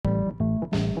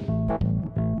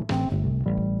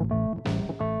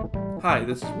Hi,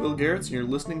 this is Will Garretts, and you're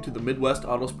listening to the Midwest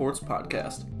Autosports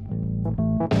Podcast.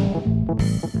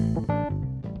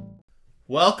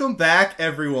 Welcome back,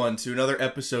 everyone, to another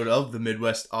episode of the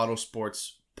Midwest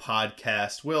Autosports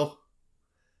Podcast. Will,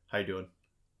 how you doing?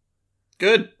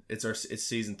 Good. It's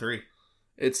season 3.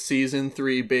 It's season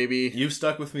 3, baby. You've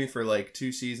stuck with me for like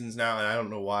 2 seasons now, and I don't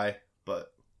know why,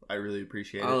 but I really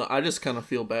appreciate it. I just kind of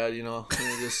feel bad, you know.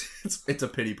 It's a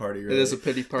pity party, really. It is a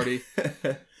pity party.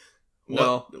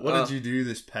 What did you do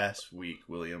this past week,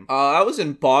 William? I was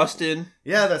in Boston.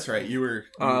 Yeah, that's right. You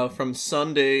were from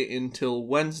Sunday until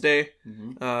Wednesday,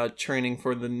 training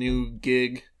for the new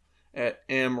gig at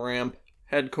AmRamp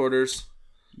headquarters.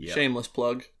 Yep. Shameless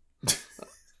plug.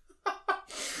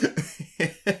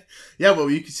 Yeah, well,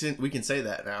 we can say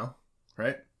that now,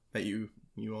 right? That you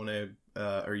own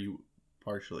or you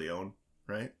partially own,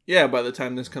 right? Yeah, by the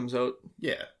time this comes out.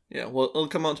 Yeah. Yeah, well, it'll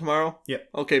come out tomorrow? Yeah.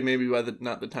 Okay, maybe by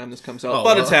not the time this comes out,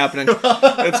 but it's happening.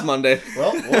 It's Monday.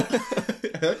 Well,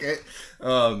 okay.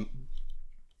 But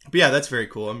yeah, that's very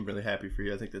cool. I'm really happy for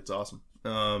you. I think that's awesome.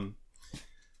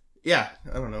 Yeah,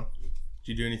 I don't know.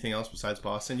 Did you do anything else besides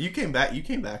Boston? You came back a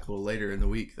little later in the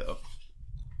week, though.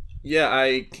 Yeah,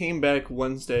 I came back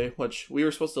Wednesday, which we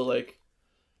were supposed to,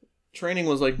 training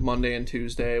was, Monday and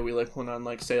Tuesday. We, went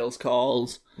on, sales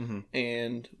calls,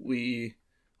 and we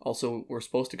also were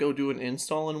supposed to go do an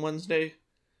install on Wednesday,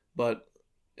 but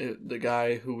the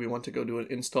guy who we went to go do an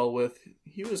install with,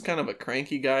 he was kind of a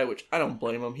cranky guy, which I don't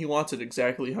blame him. He wants it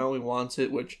exactly how he wants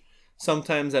it, which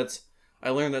sometimes I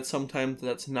learned that sometimes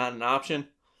that's not an option,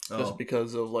 just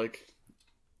because of,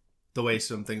 the way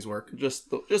some things work.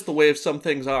 Just the way some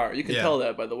things are. You can tell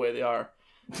that by the way they are.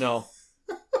 No.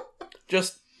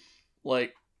 Just,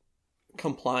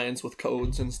 compliance with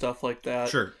codes and stuff like that.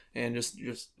 Sure. And just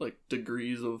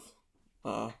degrees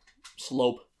of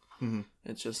slope. Mm-hmm.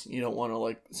 It's just, you don't want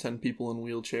to, send people in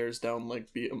wheelchairs down,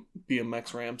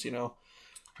 BMX ramps, you know?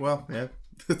 Well, yeah,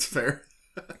 that's fair.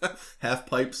 Half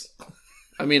pipes.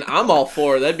 I mean, I'm all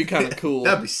for it. That'd be kind of cool.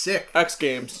 That'd be sick. X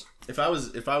Games. If I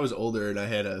was older and I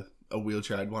had a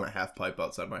wheelchair, I'd want a half pipe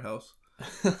outside my house.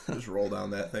 Just roll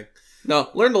down that thing. No,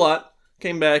 learned a lot.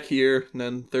 Came back here, and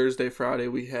then Thursday, Friday,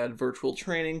 we had virtual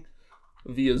training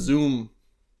via Zoom.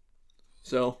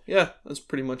 So, yeah, that's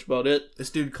pretty much about it. This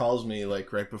dude calls me,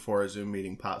 right before a Zoom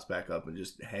meeting pops back up and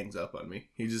just hangs up on me.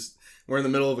 We're in the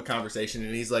middle of a conversation,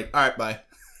 and he's like, all right, bye.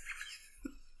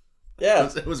 Yeah.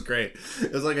 It was great.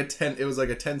 It was like a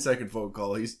 10-second phone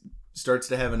call. He starts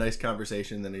to have a nice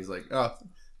conversation, then he's like, oh,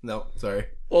 no, sorry.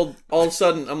 Well, all of a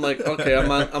sudden, I'm like, okay, I'm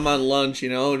on lunch, you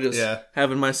know, just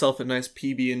having myself a nice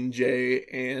PB&J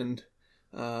and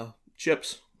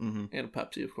chips and a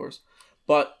Pepsi, of course.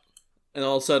 And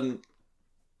all of a sudden,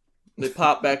 they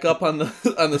pop back up on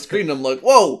the screen. And I'm like,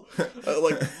 whoa!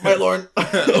 Hi, Lauren.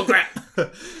 Oh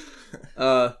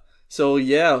crap! So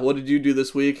yeah, what did you do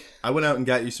this week? I went out and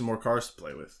got you some more cars to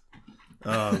play with.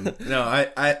 No,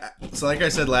 so like I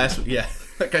said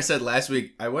last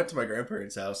week, I went to my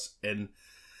grandparents' house, and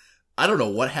I don't know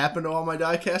what happened to all my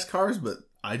die-cast cars, but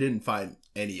I didn't find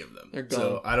any of them. They're gone.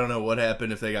 So I don't know what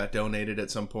happened, if they got donated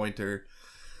at some point, or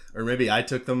maybe I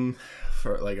took them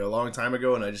for a long time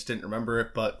ago and I just didn't remember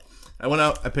it. But I went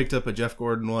out, I picked up a Jeff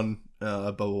Gordon one,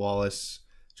 a Bubba Wallace,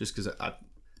 just because I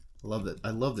love it. I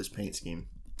love this paint scheme.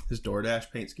 His DoorDash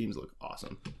paint schemes look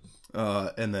awesome.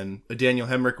 And then a Daniel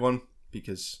Hemrick one,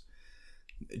 because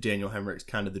Daniel Hemrick's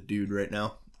kind of the dude right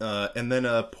now. And then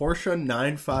a Porsche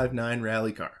 959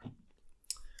 rally car.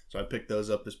 So I picked those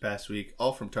up this past week,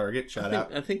 all from Target. Shout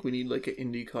out. I think we need an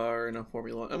Indy car and a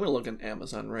Formula 1. I'm going to look on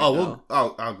Amazon now.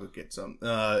 I'll go get some.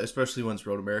 Especially once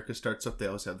Road America starts up, they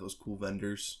always have those cool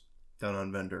vendors down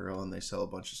on Vendor Row, and they sell a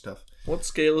bunch of stuff. What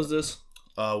scale is this?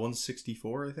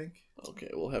 164, I think. Okay,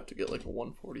 we'll have to get a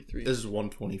 143. This is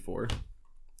 124,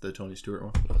 the Tony Stewart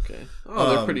one. Okay.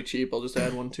 Oh, they're pretty cheap. I'll just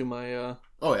add one to my...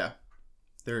 Oh, yeah.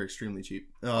 They're extremely cheap.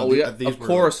 Of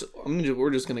course.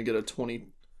 We're just going to get a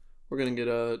 20... We're going to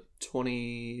get a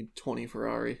 2020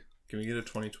 Ferrari. Can we get a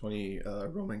 2020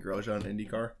 Roman Grosjean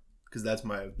IndyCar? Because that's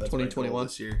my 2021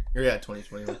 this year. Or yeah,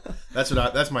 2021.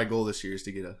 That's my goal this year, is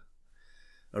to get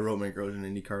a Roman Grosjean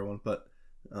IndyCar one. But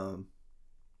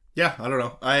yeah, I don't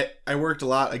know. I worked a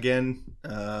lot again.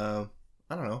 I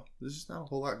don't know. There's just not a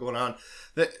whole lot going on.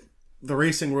 The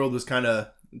racing world was kind of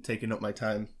taking up my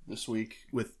time this week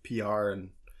with PR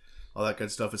and all that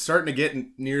good stuff. It's starting to get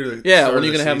near the start when are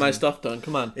you going to have my stuff done?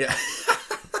 Come on. Yeah.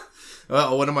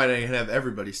 Well, when am I going to have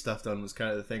everybody's stuff done was kind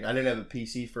of the thing. I didn't have a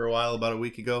PC for a while, about a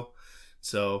week ago.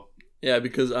 So. Yeah,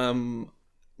 because I'm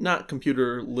not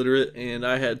computer literate, and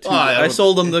I had two. I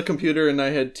sold them the computer, and I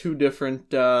had 2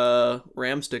 different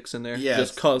RAM sticks in there,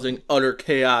 just causing utter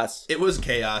chaos. It was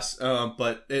chaos,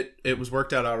 but it was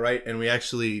worked out all right, and we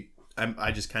actually,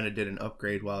 I just kind of did an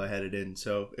upgrade while I had it in,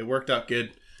 so it worked out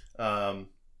good. I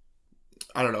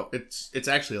don't know, it's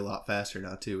actually a lot faster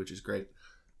now too, which is great.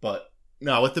 But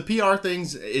no, with the PR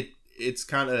things,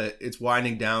 it's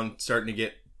winding down, starting to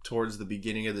get towards the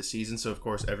beginning of the season, so of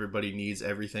course everybody needs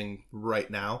everything right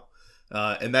now,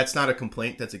 and that's not a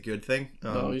complaint, that's a good thing.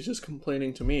 No, he's just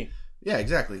complaining to me. Yeah,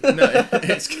 exactly. No,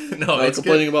 it's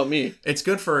complaining about me. It's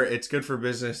good for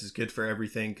business, it's good for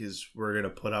everything, because we're gonna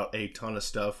put out a ton of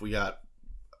stuff. We got,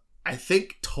 I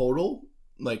think, total,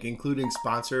 like including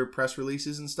sponsor press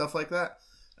releases and stuff like that,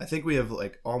 I think we have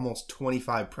like almost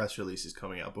 25 press releases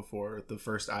coming out before the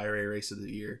first IRA race of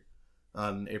the year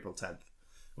on April 10th,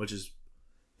 which is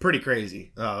pretty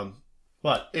crazy.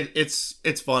 But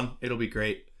it's fun. It'll be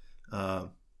great.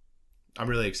 I'm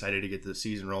really excited to get the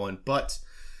season rolling. But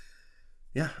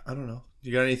yeah, I don't know.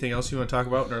 You got anything else you want to talk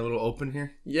about in our little open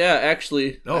here? Yeah,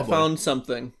 actually, I found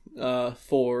something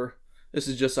for. This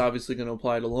is just obviously going to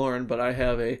apply to Lauren, but I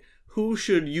have a "Who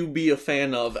should you be a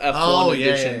fan of?" F1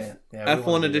 edition. Yeah,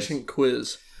 F1 edition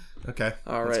quiz. Okay.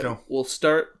 All let's right. go. We'll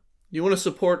start. You want to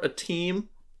support a team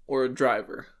or a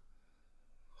driver?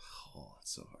 Oh,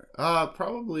 that's so hard.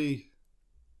 Probably.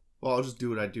 Well, I'll just do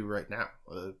what I do right now.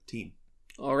 A team.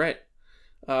 All right.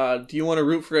 Do you want to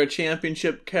root for a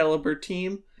championship caliber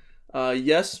team?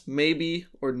 Yes, maybe,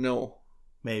 or no?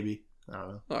 Maybe. I don't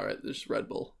know. All right. There's Red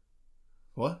Bull.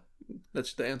 What?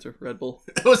 That's the answer. Red Bull.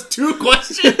 That was 2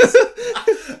 questions.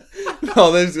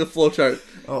 No, there's a flow chart.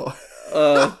 Oh.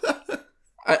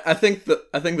 I think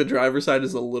the driver's side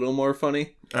is a little more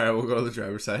funny. All right, we'll go to the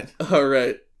driver's side. All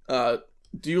right.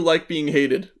 Do you like being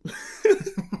hated?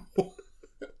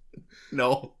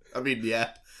 No. I mean, yeah.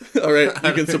 All right.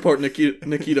 You can support Nikita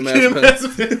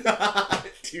Mazepin.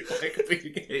 Do you like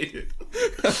being hated?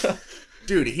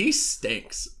 Dude, he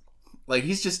stinks. Like,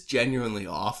 he's just genuinely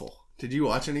awful. Did you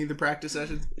watch any of the practice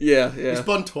sessions? Yeah. He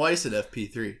spun twice at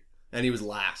FP3, and he was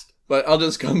last. But I'll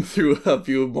just come through a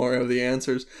few more of the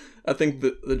answers. I think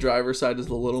the driver's side is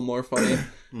a little more funny.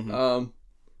 Mm-hmm. All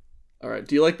right.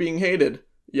 Do you like being hated?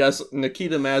 Yes,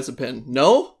 Nikita Mazepin.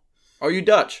 No? Are you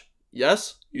Dutch?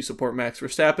 Yes. You support Max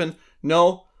Verstappen?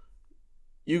 No.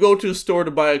 You go to a store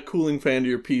to buy a cooling fan to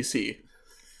your PC.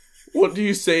 What do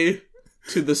you say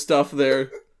to the stuff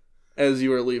there as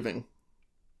you are leaving?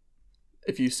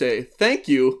 If you say, thank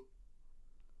you,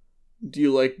 do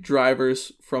you like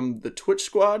drivers from the Twitch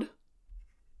squad?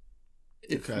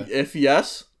 If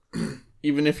yes,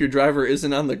 even if your driver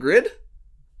isn't on the grid?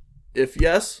 If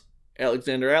yes,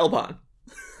 Alexander Albon.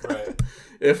 Right.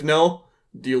 If no,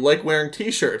 do you like wearing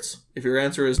t-shirts? If your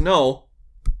answer is no,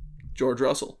 George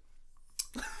Russell.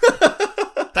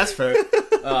 That's fair.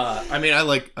 I mean, I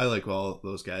like all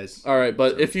those guys. All right,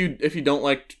 but so. if you don't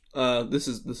like, this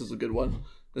is a good one.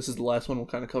 This is the last one we'll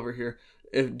kind of cover here.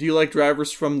 Do you like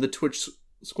drivers from the Twitch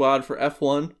squad for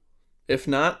F1? If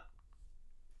not,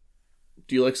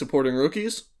 do you like supporting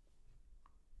rookies?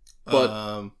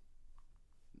 But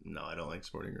no, I don't like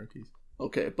supporting rookies.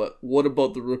 Okay, but what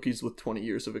about the rookies with 20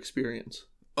 years of experience?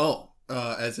 Oh,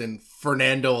 as in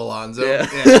Fernando Alonso. Yeah.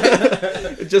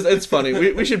 It's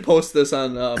funny. We should post this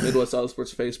on Midwest Auto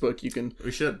Sports Facebook.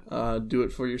 We should do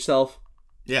it for yourself.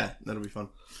 Yeah, that'll be fun.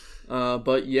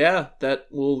 But yeah, that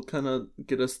will kind of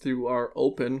get us through our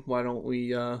open. Why don't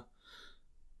we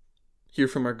hear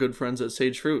from our good friends at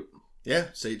Sage Fruit? Yeah,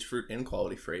 Sage Fruit and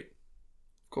Quality Freight.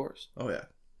 Of course. Oh, yeah.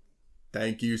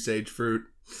 Thank you, Sage Fruit.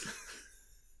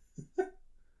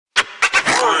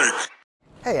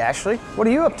 Hey, Ashley, what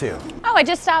are you up to? Oh, I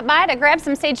just stopped by to grab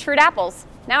some Sage Fruit apples.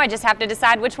 Now I just have to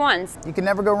decide which ones. You can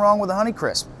never go wrong with a Honey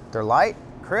Crisp. They're light,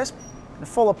 crisp, and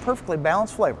full of perfectly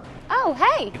balanced flavor. Oh,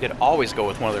 hey! You could always go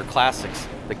with one of their classics,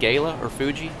 the Gala or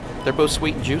Fuji. They're both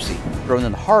sweet and juicy. Grown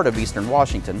in the heart of Eastern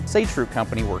Washington, Sage Fruit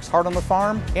Company works hard on the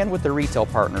farm and with their retail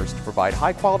partners to provide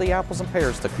high-quality apples and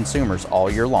pears to consumers all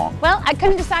year long. Well, I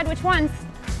couldn't decide which ones.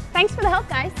 Thanks for the help,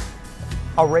 guys.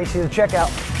 I'll race you to checkout.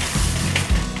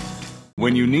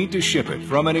 When you need to ship it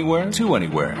from anywhere to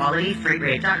anywhere.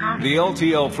 QualityFreightRate.com. The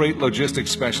LTL Freight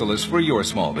Logistics Specialist for your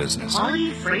small business.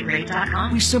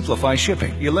 QualityFreightRate.com. We simplify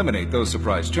shipping, eliminate those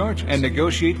surprise charges, and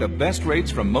negotiate the best rates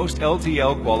from most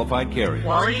LTL qualified carriers.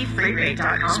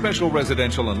 QualityFreightRate.com. Special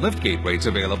residential and liftgate rates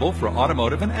available for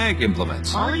automotive and ag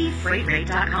implements.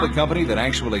 QualityFreightRate.com. The company that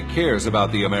actually cares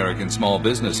about the American small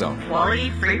business owner.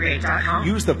 QualityFreightRate.com.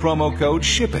 Use the promo code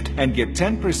SHIPIT and get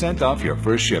 10% off your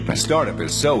first shipment. Startup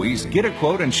is so easy. Get a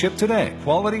quote and ship today.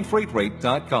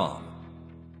 QualityFreightRate.com.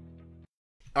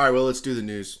 All right, well, let's do the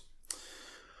news.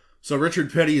 So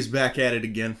Richard Petty is back at it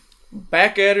again.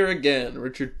 Back at her again,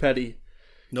 Richard Petty.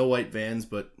 No white vans,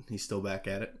 but he's still back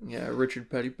at it. Yeah, Richard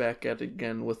Petty back at it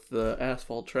again with the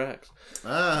asphalt tracks.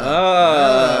 Oh,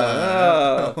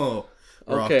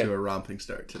 we're Okay. off to a romping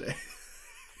start today.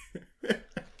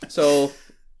 So,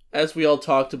 as we all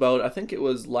talked about, I think it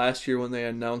was last year when they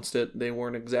announced it,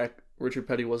 Richard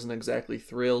Petty wasn't exactly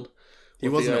thrilled. He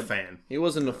wasn't a fan. He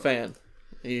wasn't a fan.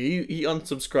 He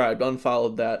unsubscribed,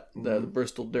 unfollowed the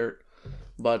Bristol Dirt.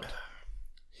 But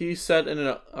he said in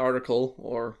an article,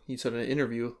 or he said in an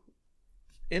interview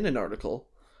in an article,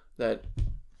 that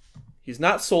he's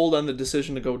not sold on the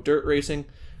decision to go dirt racing.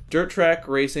 Dirt track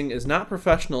racing is not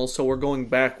professional, so we're going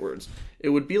backwards. It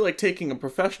would be like taking a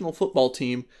professional football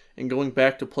team and going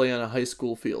back to play on a high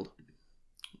school field.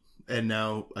 And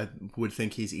now I would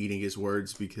think he's eating his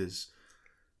words because...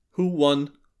 Who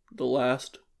won the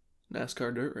last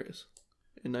NASCAR dirt race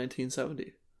in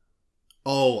 1970?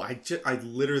 Oh, I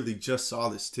literally just saw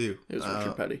this too. It was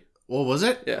Richard Petty. Well, was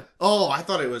it? Yeah. Oh, I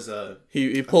thought it was...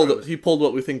 He pulled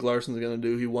what we think Larson's going to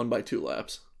do. He won by 2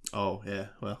 laps. Oh, yeah.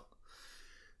 Well,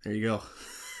 there you go.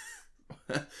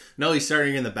 No, he's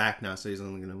starting in the back now, so he's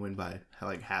only going to win by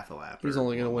like half a lap. He's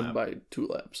only going to win by 2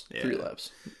 laps. Yeah. 3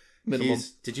 laps. Minimum.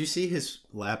 Did you see his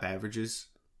lap averages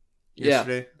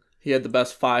yesterday? Yeah. He had the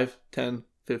best 5, 10,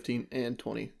 15, and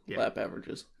 20 lap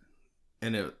averages.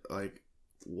 And it, like,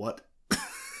 what?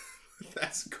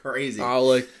 That's crazy.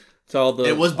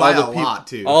 It was by a lot,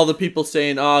 too. All the people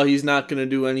saying, "Oh, he's not going to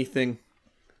do anything.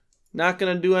 Not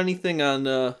going to do anything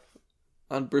on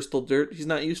Bristol Dirt. He's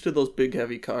not used to those big,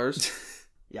 heavy cars."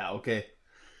 Yeah, okay.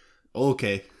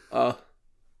 Okay.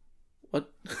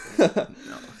 What?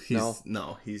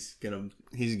 He's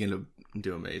gonna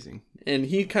do amazing. And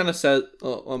he kind of said,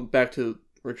 back to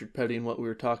Richard Petty and what we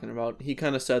were talking about, he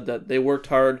kind of said that they worked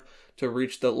hard to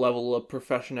reach the level of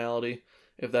professionality,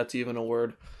 if that's even a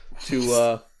word, of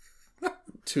the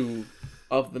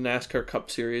NASCAR Cup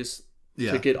Series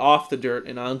to get off the dirt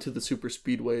and onto the super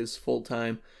speedways full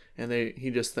time. And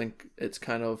he just think it's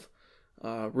kind of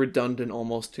redundant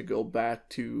almost to go back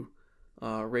to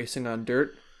racing on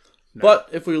dirt. No. But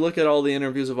if we look at all the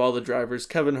interviews of all the drivers,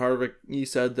 Kevin Harvick, he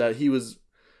said that he was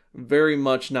very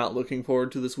much not looking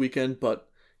forward to this weekend, but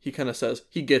he kind of says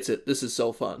he gets it. This is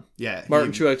so fun. Yeah.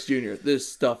 Martin Truex Jr., this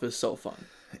stuff is so fun.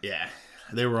 Yeah.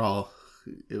 They were all...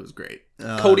 It was great.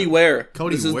 Cody Ware.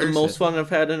 This is Ware the most fun I've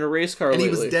had in a race car lately.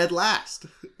 And he was dead last.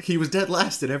 He was dead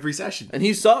last in every session. And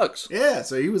he sucks. Yeah,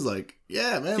 so he was like,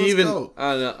 yeah, man, let's go.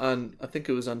 On I think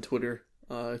it was on Twitter.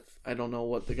 I don't know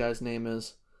what the guy's name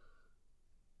is.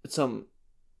 It's some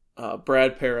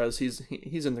Brad Perez.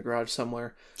 He's in the garage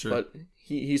somewhere. Sure. But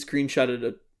he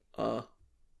screenshotted a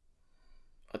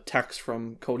text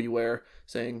from Cody Ware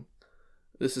saying,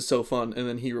 "This is so fun," and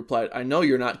then he replied, "I know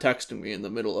you're not texting me in the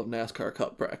middle of NASCAR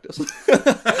Cup practice."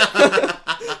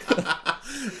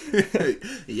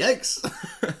 Yikes!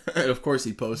 And of course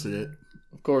he posted it.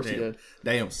 Of course he did.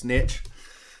 Damn snitch.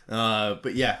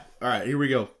 But yeah, all right, here we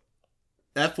go.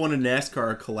 F1 and NASCAR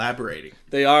are collaborating.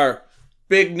 They are.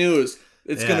 Big news.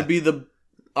 It's going to be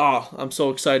I'm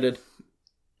so excited.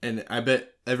 And I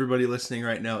bet everybody listening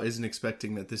right now isn't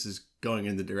expecting that this is going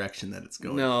in the direction that it's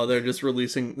going. No, they're just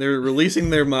releasing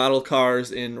their model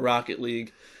cars in Rocket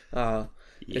League.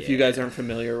 If you guys aren't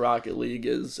familiar, Rocket League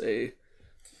is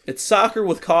it's soccer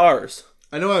with cars.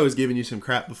 I know I was giving you some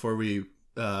crap before we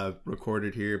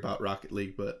recorded here about Rocket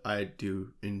League, but I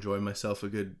do enjoy myself a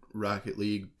good Rocket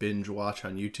League binge watch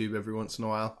on YouTube every once in a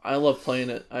while. I love playing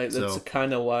it. That's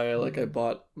kind of why I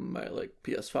bought my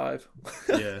PS5.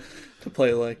 Yeah. To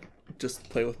play just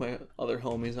play with my other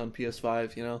homies on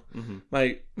PS5, you know. Mm-hmm.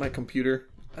 My computer,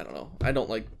 I don't know.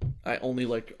 I only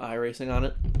like iRacing on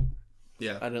it.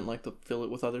 Yeah. I didn't like to fill it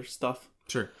with other stuff.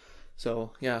 Sure.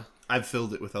 So, yeah. I've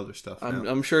filled it with other stuff.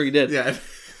 I'm sure you did. Yeah.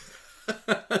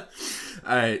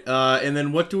 All right. And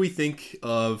then what do we think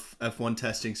of F1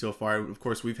 testing so far? Of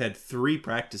course, we've had 3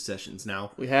 practice sessions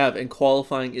now. We have, and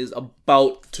qualifying is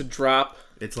about to drop.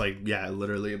 It's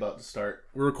literally about to start.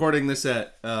 We're recording this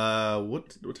at,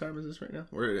 what time is this right now?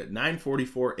 We're at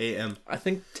 9:44 a.m. I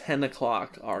think 10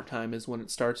 o'clock our time is when it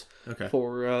starts. Okay.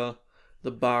 For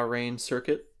the Bahrain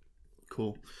circuit.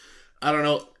 Cool. I don't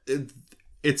know.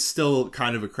 It's still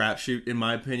kind of a crapshoot, in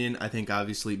my opinion. I think,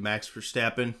 obviously, Max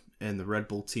Verstappen and the Red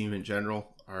Bull team in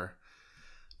general are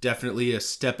definitely a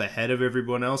step ahead of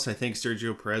everyone else. I think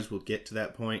Sergio Perez will get to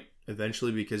that point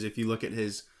eventually, because if you look at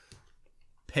his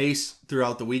pace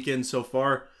throughout the weekend so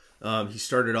far, he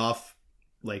started off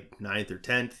like 9th or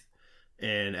 10th,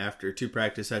 and after 2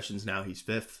 practice sessions, now he's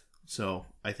 5th. So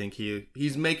I think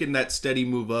he's making that steady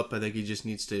move up. I think he just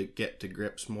needs to get to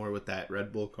grips more with that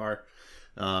Red Bull car.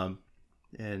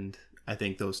 And I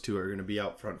think those two are going to be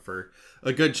out front for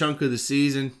a good chunk of the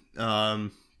season. I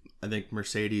think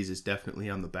Mercedes is definitely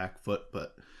on the back foot,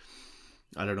 but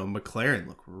I don't know. McLaren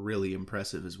look really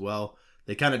impressive as well.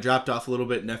 They kind of dropped off a little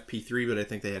bit in FP3, but I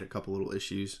think they had a couple little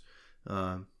issues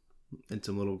and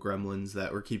some little gremlins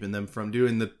that were keeping them from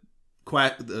doing the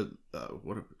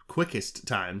quickest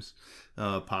times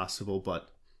possible. But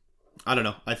I don't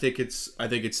know. I think it's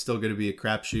still going to be a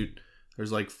crapshoot.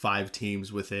 There's like 5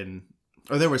 teams within,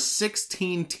 or there were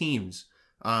 16 teams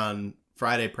on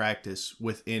Friday practice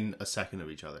within a second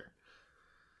of each other,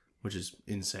 which is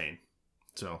insane.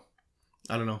 So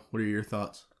I don't know. What are your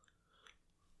thoughts?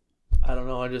 I don't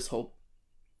know. I just hope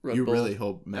Red Bull. Really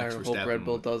hope Max Verstappen. Hope Red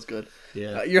Bull does good.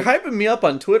 Yeah, you're hyping me up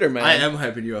on Twitter, man. I am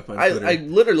hyping you up on Twitter. I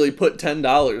literally put $10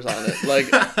 on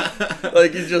it.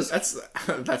 Like you just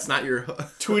that's not your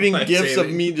tweeting gifs of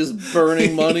me just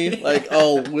burning money. Like,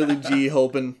 oh, Willie G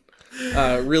hoping,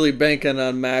 really banking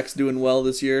on Max doing well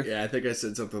this year. Yeah, I think I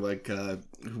said something like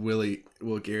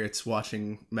Will Garrett's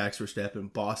watching Max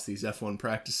Verstappen boss these F1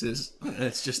 practices, and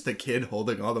it's just the kid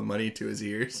holding all the money to his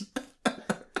ears.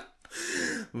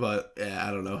 But yeah,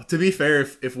 I don't know. To be fair,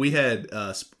 if we had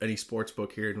any sports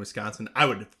book here in Wisconsin, I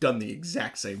would have done the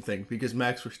exact same thing, because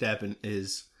Max Verstappen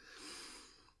is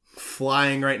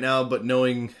flying right now. But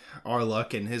knowing our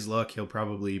luck and his luck, he'll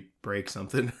probably break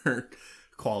something or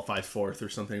qualify 4th or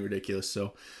something ridiculous.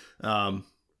 So,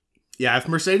 yeah, if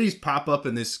Mercedes pop up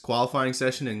in this qualifying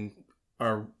session and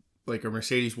are like a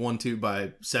Mercedes 1-2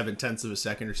 by 0.7 of a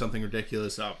second or something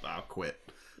ridiculous, I'll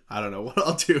quit. I don't know what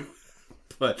I'll do.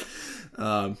 But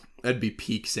that'd be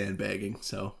peak sandbagging.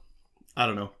 So I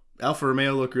don't know. Alfa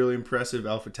Romeo look really impressive.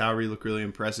 Alfa Tauri look really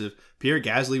impressive. Pierre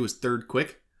Gasly was 3rd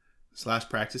quick this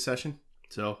last practice session.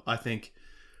 So I think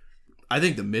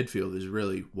the midfield is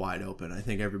really wide open. I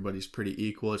think everybody's pretty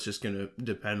equal. It's just going to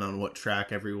depend on what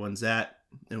track everyone's at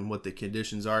and what the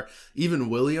conditions are. Even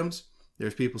Williams,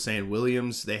 there's people saying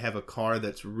Williams, they have a car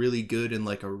that's really good in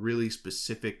like a really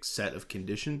specific set of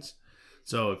conditions.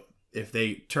 So if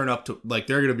they turn up to, like,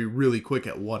 they're going to be really quick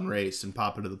at one race and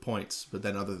pop into the points. But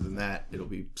then other than that, it'll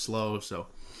be slow. So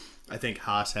I think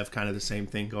Haas have kind of the same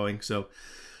thing going. So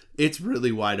it's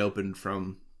really wide open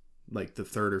from like the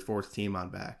 3rd or 4th team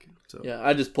on back. So yeah,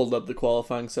 I just pulled up the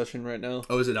qualifying session right now.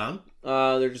 Oh, is it on?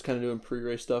 They're just kind of doing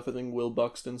pre-race stuff. I think Will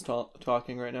Buxton's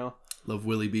talking right now. Love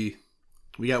Willie B.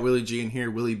 We got Willie G in here,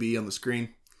 Willie B on the screen.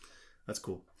 That's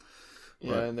cool.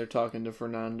 Yeah, and they're talking to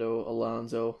Fernando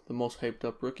Alonso, the most hyped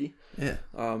up rookie. Yeah.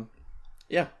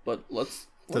 Yeah, but let's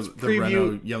the preview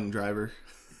Renault young driver.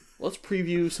 Let's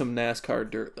preview some NASCAR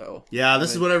dirt though. Yeah,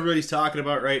 this is what everybody's talking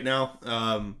about right now.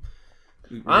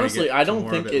 Honestly, I don't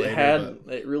think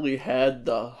it really had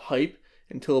the hype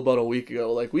until about a week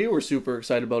ago. Like, we were super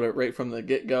excited about it right from the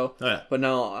get-go. Oh, yeah. But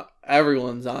now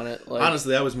everyone's on it. Like,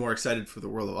 honestly, I was more excited for the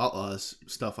World of Outlaws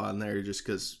stuff on there just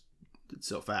because it's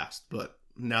so fast. But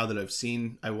now that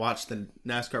I watched the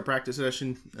NASCAR practice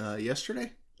session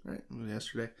yesterday, right?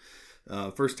 Yesterday.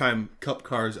 First time Cup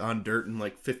cars on dirt in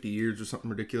like 50 years or something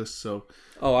ridiculous. So,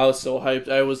 I was so hyped.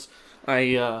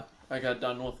 I got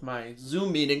done with my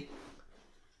Zoom meeting,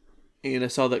 and I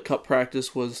saw that Cup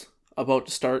practice was about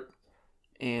to start,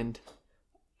 and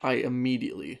I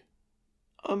immediately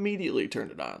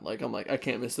turned it on. Like, I'm like, I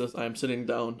can't miss this. I'm sitting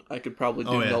down. I could probably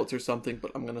do notes or something,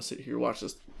 but I'm gonna sit here and watch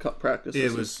this Cup practice.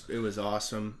 It was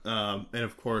awesome. And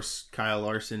of course, Kyle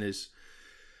Larson is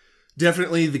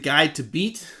definitely the guy to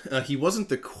beat. He wasn't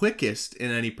the quickest in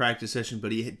any practice session,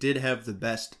 but he did have the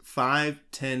best 5,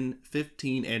 10,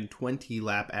 15, and 20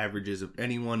 lap averages of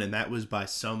anyone, and that was by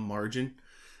some margin.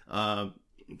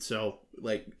 So,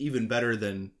 like, even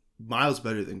miles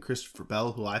better than Christopher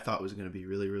Bell, who I thought was going to be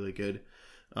really, really good.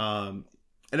 And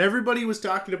everybody was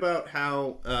talking about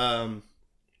how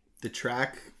the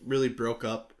track really broke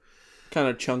up. Kind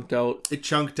of chunked out. It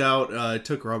chunked out. It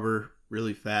took rubber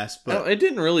really fast, but it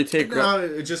didn't really take rubber.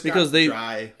 It just because got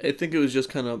dry. I think it was just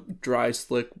kind of dry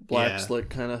slick, black slick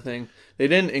kind of thing. They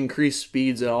didn't increase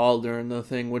speeds at all during the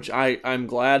thing, which I'm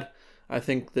glad. I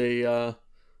think they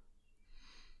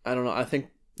I don't know. I think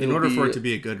in order for it to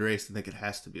be a good race, I think it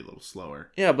has to be a little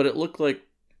slower. Yeah, but it looked like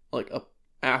a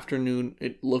afternoon.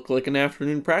 It looked like an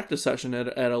afternoon practice session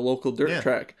at a local dirt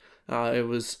track. It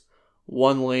was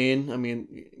one lane. I mean,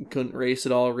 you couldn't race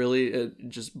at all really. It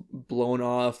just blown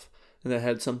off, and that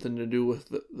had something to do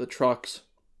with the trucks.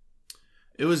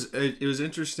 It was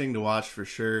interesting to watch for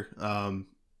sure.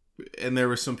 And there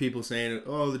were some people saying,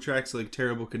 "Oh, the track's like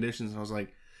terrible conditions," and I was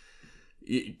like,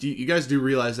 you guys do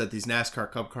realize that these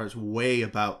NASCAR Cup cars weigh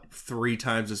about 3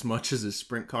 times as much as a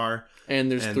sprint car,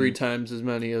 and there's 3 times as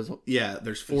many as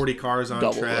there's 40 cars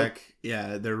on track. Up.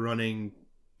 Yeah, they're running.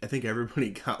 I think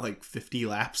everybody got like 50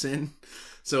 laps in.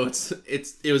 So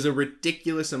it was a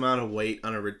ridiculous amount of weight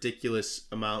on a ridiculous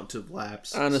amount of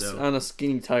laps on a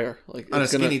skinny tire. Like on a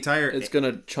skinny tire, it's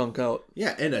gonna chunk out.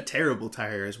 Yeah, and a terrible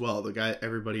tire as well.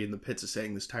 Everybody in the pits is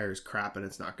saying this tire is crap and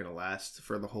it's not gonna last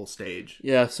for the whole stage.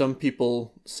 Yeah, some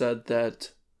people said that,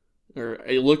 or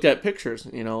I looked at pictures.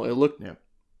 It looked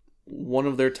one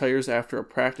of their tires after a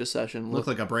practice session looked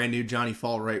like a brand new Johnny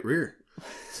Fall right rear.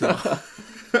 So.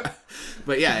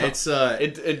 But yeah, it's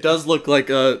it does look like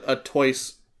a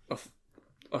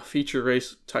feature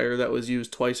race tire that was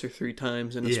used twice or 3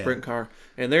 times in a sprint car,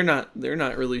 and they're not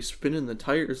really spinning the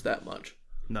tires that much.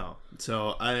 No,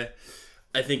 so I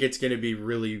think it's going to be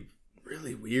really,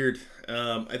 really weird.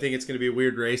 I think it's going to be a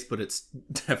weird race, but it's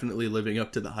definitely living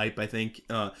up to the hype. I think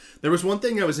there was one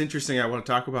thing that was interesting I want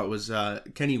to talk about was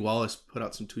Kenny Wallace put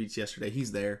out some tweets yesterday.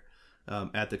 He's there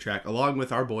at the track along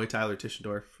with our boy Tyler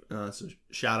Tischendorf. So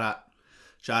shout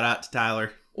out to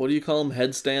Tyler. What do you call him?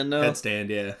 Headstand now? Headstand,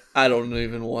 yeah. I don't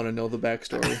even want to know the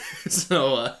backstory.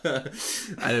 So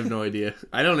I have no idea.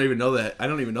 I don't even know that. I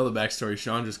don't even know the backstory.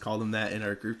 Sean just called him that in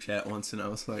our group chat once, and I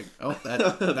was like, "Oh,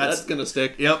 that's gonna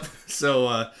stick." Yep.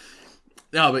 So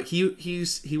no, but he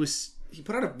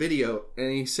put out a video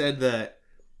and he said that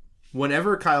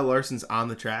whenever Kyle Larson's on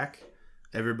the track,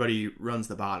 everybody runs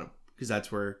the bottom because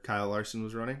that's where Kyle Larson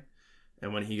was running,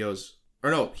 and when he goes. Or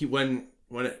no, when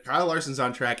Kyle Larson's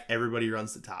on track, everybody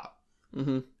runs the top.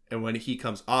 Mm-hmm. And when he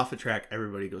comes off the track,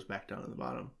 everybody goes back down to the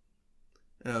bottom.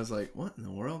 And I was like, what in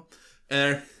the world?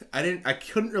 And I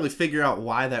couldn't really figure out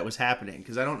why that was happening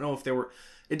because I don't know if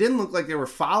it didn't look like they were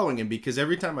following him because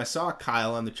every time I saw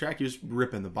Kyle on the track, he was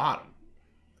ripping the bottom.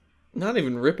 Not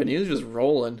even ripping, he was just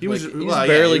rolling. He's barely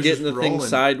barely getting the thing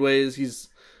sideways. He's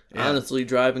honestly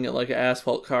driving it like an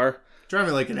asphalt car.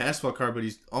 Driving like an asphalt car, but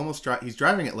he's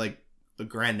driving it like a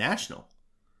Grand National.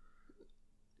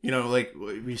 Like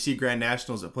we see Grand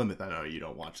Nationals at Plymouth. I know you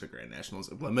don't watch the Grand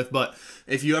Nationals at Plymouth, but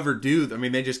if you ever do, I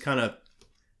mean, they just kind of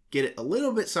get it a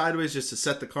little bit sideways just to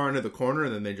set the car into the corner,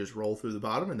 and then they just roll through the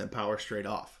bottom and then power straight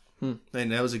off. And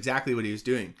that was exactly what he was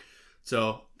doing.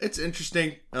 So it's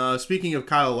interesting. Speaking of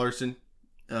Kyle Larson,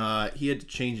 he had to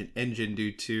change an engine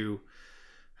due to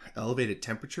elevated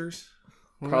temperatures.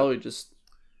 Probably just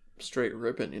straight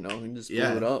ripping, he just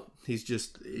blew it up. He's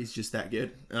just that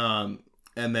good.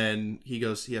 And then he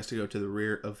has to go to the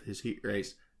rear of his heat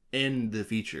race in the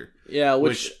feature. Yeah,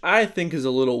 which I think is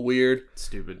a little weird.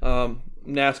 Stupid.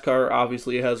 NASCAR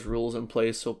obviously has rules in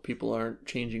place so people aren't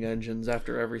changing engines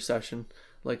after every session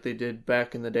like they did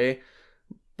back in the day.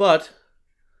 But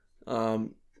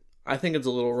I think it's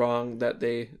a little wrong that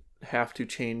they have to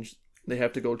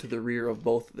go to the rear of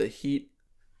both the heat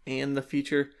and the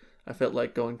feature. I felt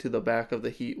like going to the back of the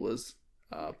heat was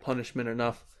punishment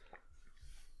enough.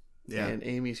 Yeah. And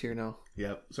Amy's here now.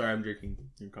 Yep. Sorry, I'm drinking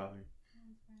your coffee.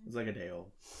 It's like a day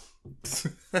old.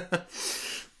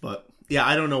 But, yeah,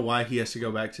 I don't know why he has to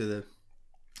go back to the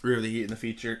rear of the heat and the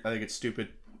feature. I think it's stupid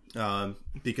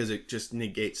because it just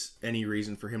negates any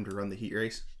reason for him to run the heat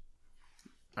race.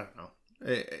 I don't know.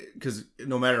 Because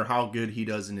no matter how good he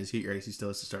does in his heat race, he still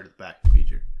has to start at the back of the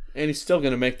feature. And he's still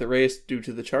going to make the race due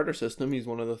to the charter system. He's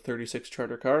one of the 36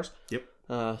 charter cars. Yep.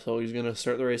 So he's going to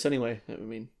start the race anyway. I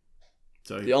mean,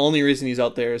 the only reason he's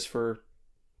out there is for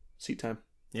seat time.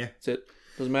 Yeah. That's it.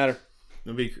 Doesn't matter.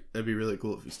 That'd be really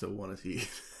cool if he still won his heat.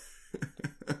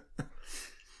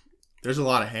 There's a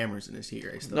lot of hammers in his heat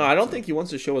race, though. No, I don't think he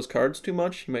wants to show his cards too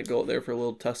much. He might go out there for a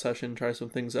little test session, try some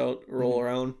things out, roll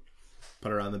around.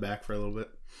 Put her on the back for a little bit.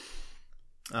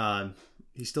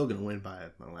 He's still going to win by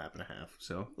a lap and a half.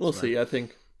 So we'll see. I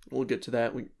think we'll get to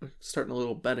that. We're starting a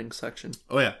little betting section.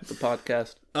 Oh, yeah. The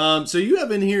podcast. So you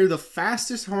have in here the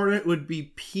fastest Hornet would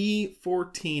be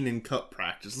P14 in Cup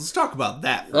practice. Let's talk about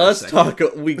that for a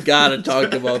second. We got to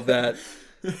talk about that.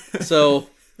 So,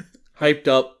 hyped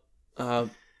up.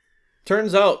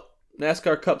 Turns out,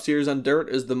 NASCAR Cup Series on dirt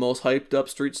is the most hyped up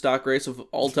street stock race of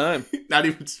all time. Not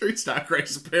even street stock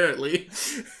race, apparently.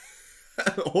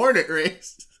 Hornet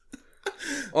race.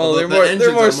 Oh, they're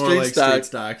more street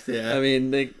stock. Yeah. I mean,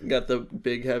 they got the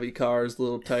big heavy cars,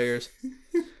 little tires.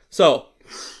 So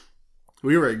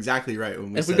we were exactly right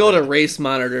when we if we go to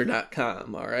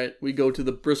racemonitor.com, all right, we go to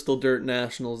the Bristol Dirt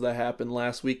Nationals that happened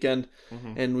last weekend,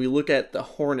 and we look at the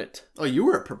Hornet. Oh, you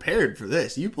were prepared for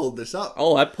this. You pulled this up.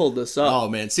 Oh, I pulled this up. Oh,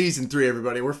 man. Season 3,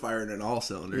 everybody. We're firing in all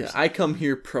cylinders. Yeah, I come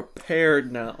here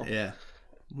prepared now. Yeah.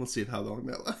 We'll see how long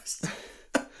that lasts.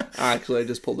 Actually, I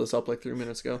just pulled this up like 3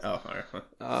 minutes ago. Oh, all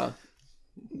right.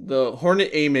 the Hornet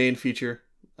A main feature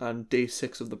on day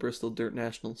 6 of the Bristol Dirt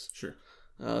Nationals. Sure.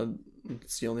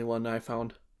 It's the only one I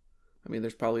found. I mean,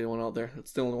 there's probably one out there.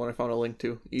 It's the only one I found a link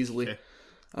to easily.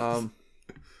 Okay.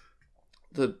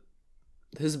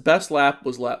 His best lap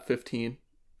was lap 15.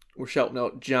 We're shouting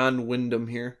out John Wyndham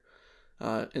here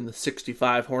in the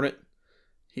 65 Hornet.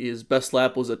 His best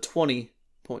lap was a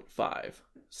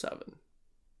 20.57.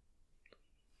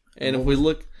 And if we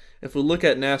look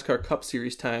at NASCAR Cup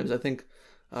Series times, I think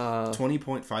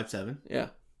 20.57. Yeah.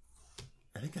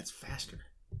 I think that's faster.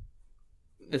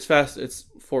 It's fast. It's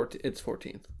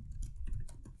 14th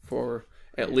for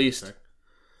at least.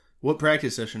 What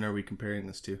practice session are we comparing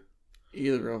this to?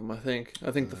 Either of them, I think.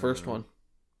 I think the first one.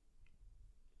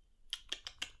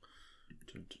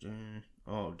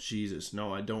 Oh, Jesus.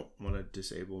 No, I don't want to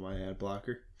disable my ad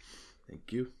blocker.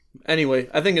 Thank you. Anyway,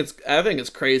 I think it's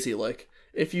crazy. Like,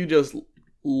 if you just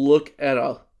look at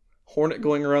a Hornet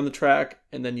going around the track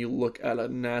and then you look at a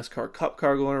NASCAR Cup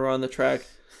car going around the track,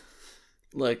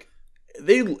 like,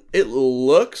 it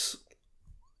looks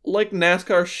like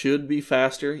NASCAR should be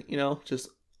faster, just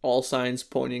all signs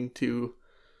pointing to,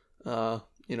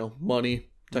 money,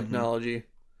 technology,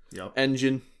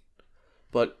 engine.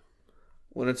 But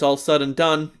when it's all said and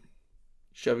done,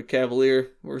 Chevy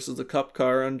Cavalier versus a Cup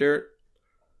car on dirt,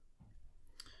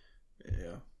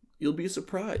 yeah, you'll be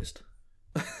surprised.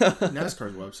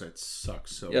 NASCAR's website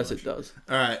sucks so much. Yes, it does.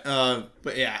 All right,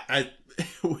 but yeah,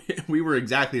 we were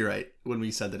exactly right when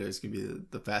we said that it was going to be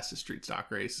the fastest street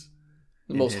stock race.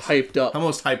 The most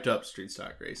hyped up street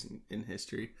stock race in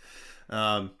history.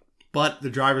 But the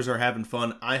drivers are having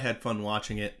fun. I had fun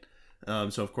watching it.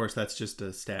 So of course that's just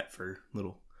a stat for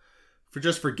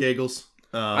giggles.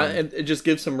 And it just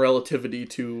gives some relativity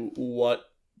to what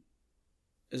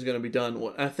is going to be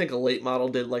done. I think a late model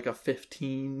did like a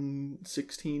 16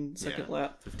 second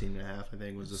lap. 15 and a half, I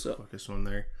think, was the quickest one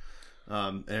there.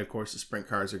 And of course the sprint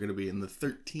cars are going to be in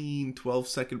the 12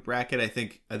 second bracket. I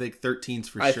think 13's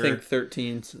for sure. I think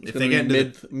 13's. If they get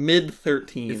into mid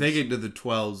 13s. If they get into the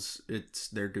 12s,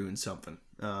 they're doing something.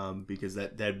 Because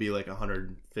that'd be like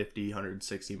 150,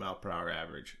 160 mile per hour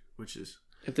average, which is,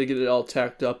 if they get it all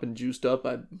tacked up and juiced up,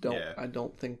 I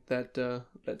don't think that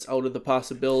that's out of the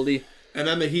possibility. And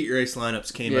then the heat race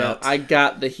lineups came out. I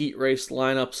got the heat race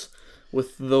lineups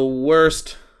with the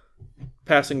worst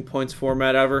passing points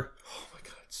format ever. Oh my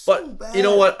god, so bad. You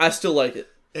know what? I still like it.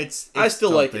 I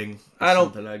still like it. I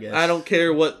don't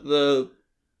care what the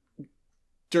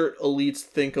dirt elites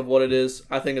think of what it is.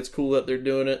 I think it's cool that they're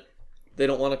doing it. They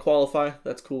don't want to qualify.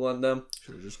 That's cool on them.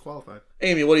 Should have just qualified.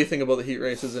 Amy, what do you think about the heat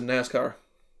races in NASCAR?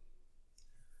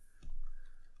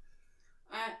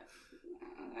 I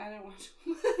don't watch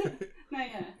them. Not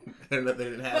yet. They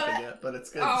didn't happen yet, but it's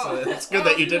good. So it's good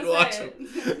that you did watch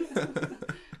them.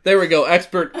 There we go.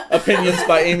 Expert opinions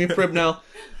by Amy Pribnow.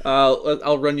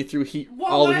 I'll run you through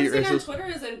all the heat races. On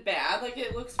Twitter isn't bad. Like,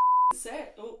 it looks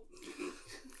sick. Oh.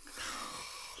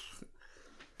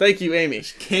 Thank you, Amy.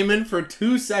 She came in for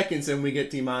 2 seconds and we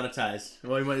get demonetized.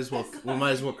 Well, we might as well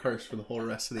curse for the whole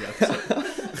rest of the episode.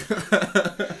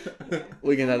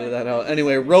 We can edit that out.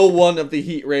 Anyway, row 1 of the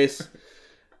heat race.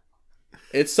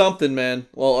 It's something, man.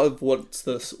 Well, of what's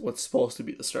supposed to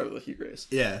be the start of the heat race.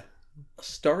 Yeah.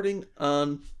 Starting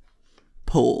on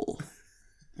pole.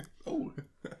 Oh.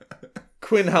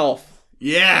 Quinn Half.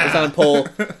 Yeah. Is on pole.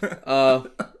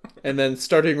 And then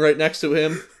starting right next to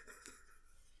him,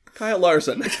 Kyle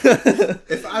Larson.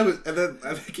 If I was, and then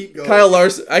I keep going. Kyle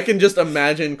Larson. I can just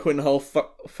imagine Quinn Half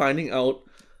finding out.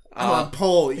 I'm on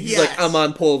pole. He's like, I'm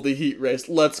on pole of the heat race.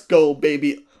 Let's go,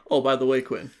 baby. Oh, by the way,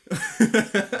 Quinn.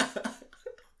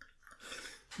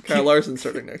 Kyle Larson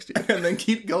starting next to you. And then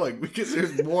keep going, because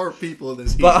there's more people in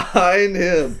this heat. Behind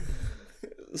him,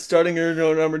 starting in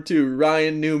row number 2,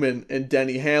 Ryan Newman and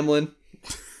Denny Hamlin.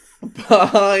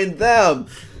 Behind them,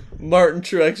 Martin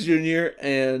Truex Jr.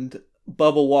 and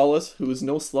Bubba Wallace, who is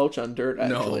no slouch on dirt,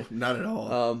 actually. No, not at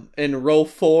all. In row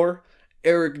 4,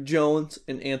 Eric Jones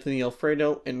and Anthony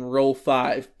Alfredo. In row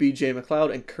 5, BJ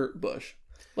McLeod and Kurt Busch.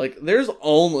 Like, there's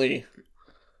only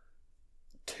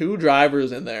 2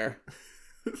 drivers in there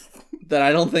that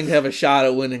I don't think have a shot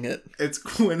at winning it. It's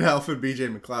Quinn Alpha and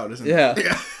BJ McLeod, isn't it? Yeah.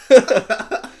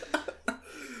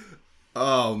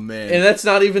 Oh man. And that's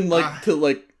not even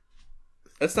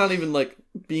that's not even like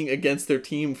being against their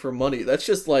team for money. That's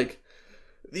just like,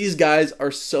 these guys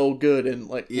are so good. And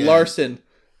like Larson,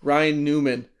 Ryan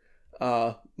Newman,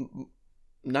 not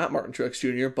Martin Truex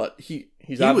Jr., but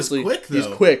he's obviously quick, though. He's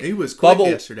quick. He was quick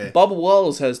yesterday. Bubba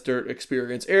Wallace has dirt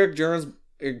experience. Eric Jones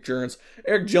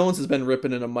has been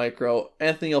ripping in a micro.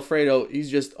 Anthony Alfredo,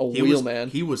 he's just a wheel man.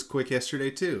 He was quick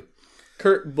yesterday too.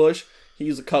 Kurt Busch,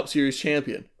 he's a Cup Series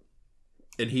champion.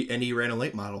 And he ran a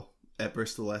late model at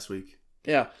Bristol last week.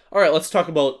 Yeah. All right, let's talk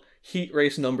about heat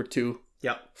race number 2.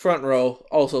 Yep. Front row,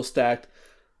 also stacked.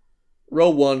 Row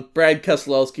 1, Brad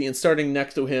Keselowski, and starting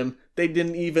next to him, they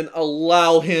didn't even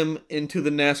allow him into the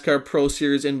NASCAR Pro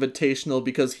Series Invitational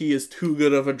because he is too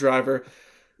good of a driver.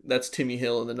 That's Timmy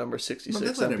Hill in the number 66 No,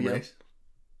 they let him MPM. race.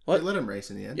 What? They let him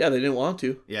race in the end. Yeah, they didn't want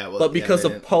to. Yeah, well, but because they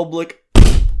of didn't. public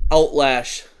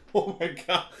outlash. Oh my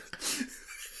god.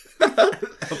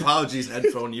 Apologies,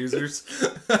 headphone users.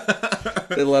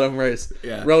 They let him race.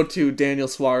 Yeah. Row 2, Daniel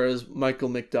Suarez, Michael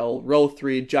McDowell. Row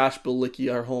 3, Josh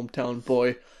Bilicki, our hometown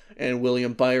boy, and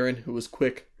William Byron, who was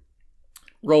quick.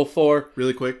 Row 4.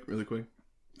 Really quick.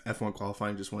 F1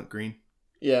 qualifying just went green.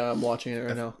 Yeah, I'm watching it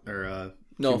right now.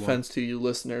 No Q1. offense to you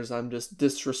listeners, I'm just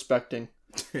disrespecting.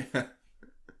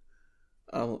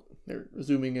 They're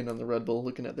zooming in on the Red Bull,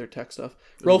 looking at their tech stuff.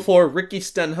 Row 4, Ricky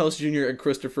Stenhouse Jr. and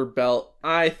Christopher Bell.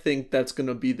 I think that's going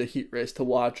to be the heat race to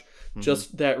watch.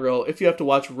 Just that row. If you have to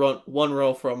watch one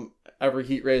row from every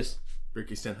heat race,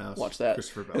 Ricky Stenhouse. watch that.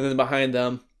 Christopher Bell. And then behind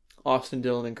them, Austin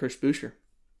Dillon and Chris Buescher.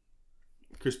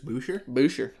 Chris Buescher?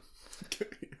 Buescher.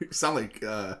 You sound like,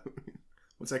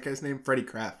 what's that guy's name? Freddie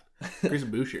Kraft. Chris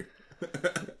Buescher.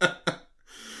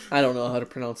 I don't know how to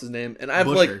pronounce his name. And I'm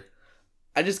Busher. like,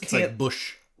 I just It's can't. like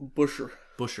Bush. Busher.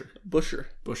 Busher.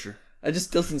 It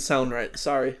just doesn't sound right.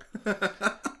 Sorry.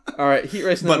 All right, heat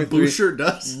race number 3. But Buescher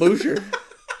does. Buescher.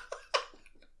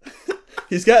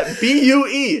 He's got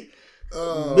B-U-E.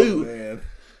 Oh, Boo. man.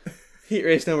 Heat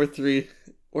race number 3.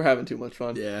 We're having too much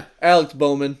fun. Yeah. Alex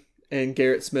Bowman and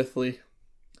Garrett Smithley.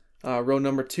 Row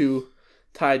number 2,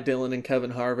 Ty Dillon and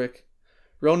Kevin Harvick.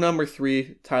 Row number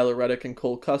 3, Tyler Reddick and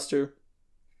Cole Custer.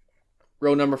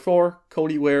 Row number 4,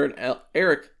 Cody Ware and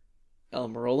Eric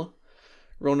Almirola.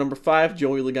 Row number 5,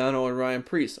 Joey Logano and Ryan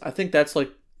Preece. I think that's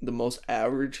like the most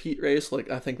average heat race. Like,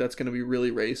 I think that's going to be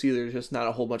really racy. There's just not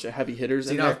a whole bunch of heavy hitters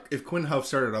in there. If Quinn Houff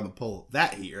started on the pole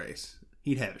that heat race,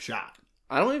 he'd have a shot.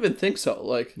 I don't even think so.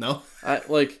 Like, No?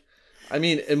 I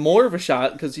mean, and more of a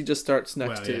shot because he just starts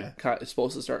next Well, to yeah. Kyle, is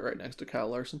supposed to start right next to Kyle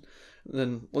Larson. And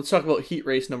then let's talk about heat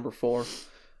race number 4.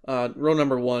 Row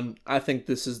number 1. I think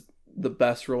this is the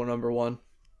best row number 1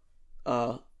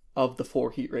 of the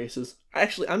 4 heat races.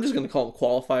 Actually, I'm just going to call them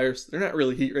qualifiers. They're not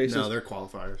really heat races. No, they're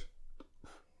qualifiers.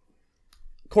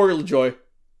 Corey LaJoy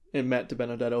and Matt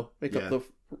DiBenedetto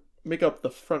make up the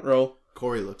front row.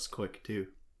 Corey looks quick too.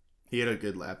 He had a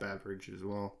good lap average as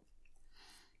well.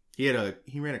 He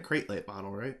ran a crate late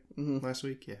model, right? Last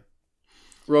week, yeah.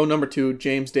 Row number 2,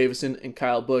 James Davison and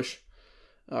Kyle Busch.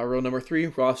 Row number 3,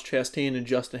 Ross Chastain and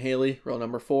Justin Haley. Row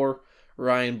number 4,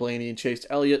 Ryan Blaney and Chase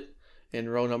Elliott. And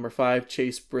row number 5,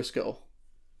 Chase Briscoe.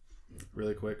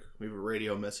 Really quick, we have a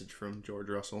radio message from George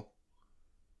Russell.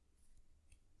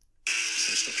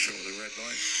 Stop short of the red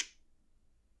light.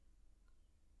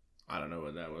 I don't know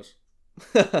what that was.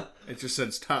 It just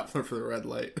said stop for the red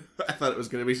light. I thought it was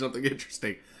going to be something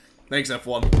interesting. Thanks,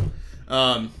 F1.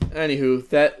 Anywho,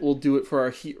 that will do it for our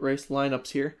heat race lineups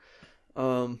here.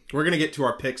 We're going to get to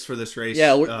our picks for this race.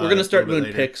 Yeah, we're going to start doing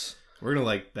later. picks. We're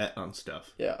going to bet on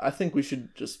stuff. Yeah, I think we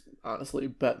should just honestly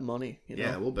bet money. You know?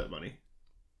 Yeah, we'll bet money.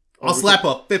 Or I'll slap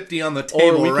a 50 on the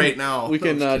table right now. We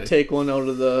can take one out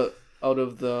of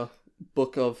the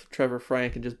book of Trevor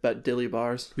Frank and just bet dilly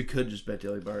bars. We could just bet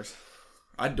dilly bars.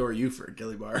 I'd door you for a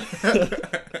dilly bar.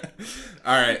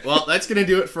 All right. Well, that's going to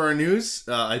do it for our news.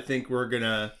 I think we're going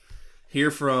to hear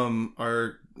from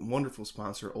our wonderful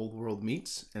sponsor, Old World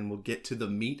Meats, and we'll get to the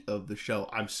meat of the show.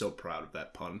 I'm so proud of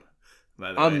that pun.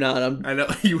 By the way. I'm not. I know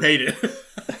you hate it.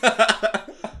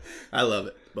 I love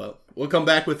it. But we'll come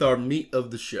back with our meat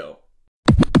of the show.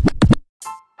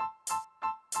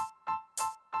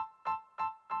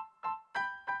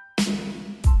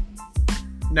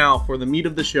 Now for the meat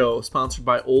of the show, sponsored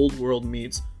by Old World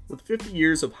Meats. With 50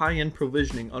 years of high-end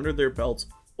provisioning under their belts,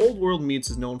 Old World Meats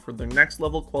is known for their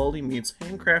next-level quality meats,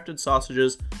 handcrafted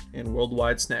sausages, and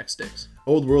worldwide snack sticks.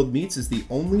 Old World Meats is the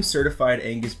only certified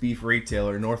Angus beef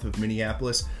retailer north of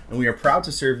Minneapolis, and we are proud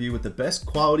to serve you with the best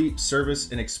quality,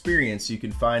 service, and experience you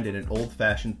can find in an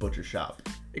old-fashioned butcher shop.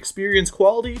 Experience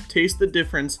quality, taste the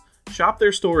difference. Shop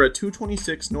their store at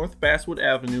 226 North Basswood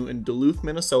Avenue in Duluth,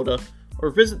 Minnesota, or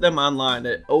visit them online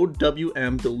at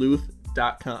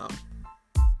owmduluth.com.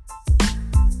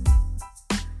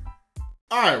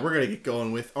 All right, we're gonna get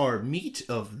going with our meat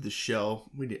of the show.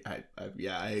 I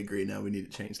agree. Now we need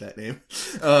to change that name.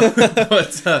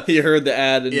 But he heard the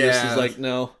ad and just was like,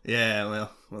 no. Yeah,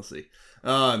 well, we'll see.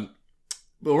 But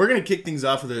we're gonna kick things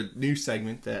off with a new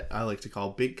segment that I like to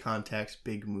call "Big Contacts,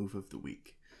 Big Move of the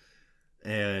Week."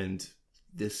 And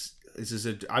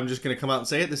I'm just going to come out and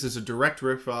say it. This is a direct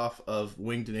riff-off of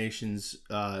Winged Nation's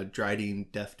Dryden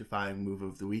death-defying move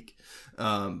of the week.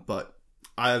 But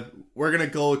we're going to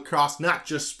go across not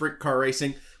just sprint car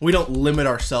racing. We don't limit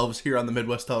ourselves here on the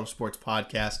Midwest Auto Sports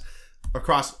Podcast.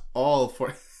 Across all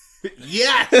four...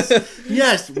 Yes!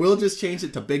 Yes! We'll just change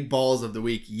it to big balls of the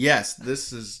week. Yes,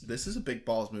 this is a big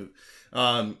balls move.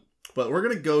 But we're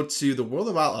going to go to the World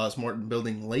of Outlaws Morton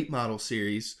Building late model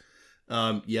series.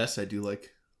 Yes, I do like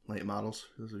late models.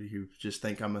 Those of you who just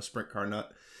think I'm a sprint car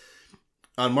nut.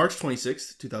 On March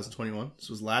 26th, 2021, this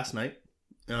was last night,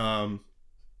 from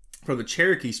the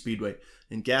Cherokee Speedway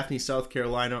in Gaffney, South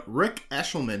Carolina, Rick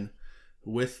Eshelman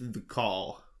with the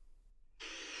call.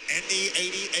 And the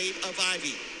 88 of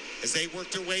Ivy as they work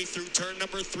their way through turn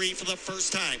number 3 for the first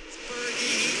time.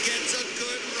 Fergie, he gets a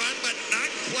good run, but not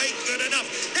quite good enough.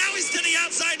 Now he's to the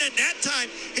outside, and that time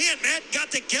he and Matt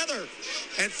got together,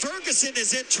 and Ferguson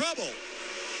is in trouble.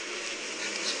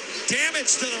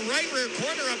 Damage to the right rear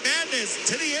corner of Madness.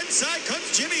 To the inside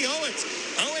comes Jimmy Owens.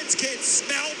 Owens can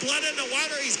smell blood in the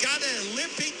water. He's got an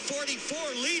limping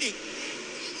 44 leading.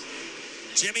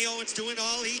 Jimmy Owens doing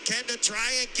all he can to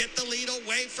try and get the lead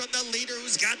away from the leader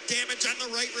who's got damage on the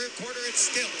right rear quarter. It's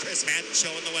still Chris Madden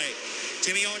showing the way.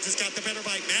 Jimmy Owens has got the better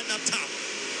bike. Madden up top.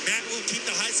 Madden will keep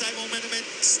the high side momentum and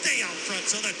stay out front.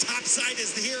 So the top side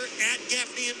is here at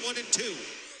Gaffney in 1 and 2.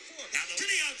 Now to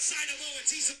the outside of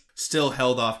Owens. He's still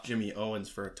held off Jimmy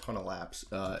Owens for a ton of laps.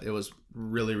 It was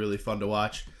really, really fun to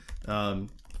watch.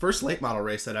 First late model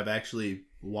race that I've actually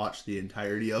watched the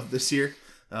entirety of this year.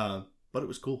 But it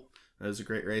was cool. It was a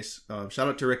great race. Shout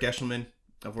out to Rick Eshelman.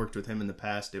 I've worked with him in the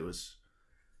past. It was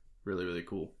really, really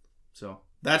cool. So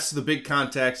that's the big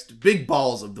context, big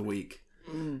balls of the week.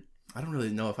 I don't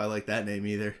really know if I like that name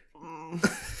either.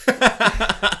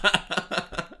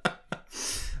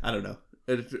 I don't know.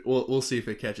 We'll see if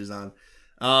it catches on.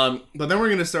 But then we're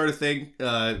going to start a thing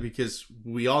because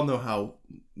we all know how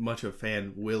much of a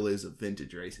fan Will is of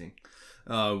vintage racing.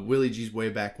 Willie G's way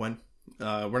back when.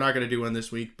 We're not going to do one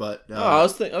this week, but... I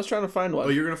was trying to find one. Oh,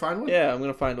 you're going to find one? Yeah, I'm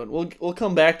going to find one. We'll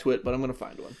come back to it, but I'm going to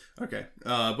find one. Okay.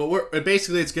 But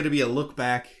basically it's going to be a look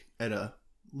back at a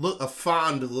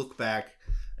fond look back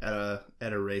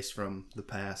at a race from the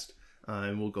past.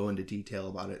 And we'll go into detail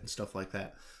about it and stuff like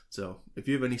that. So if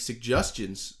you have any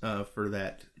suggestions for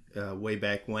that way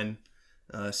back when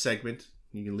segment,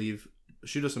 you can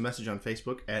shoot us a message on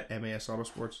Facebook at MAS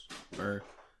Autosports or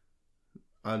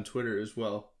on Twitter as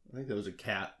well. I think that was a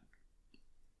cat.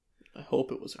 I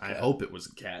hope it was a cat. I hope it was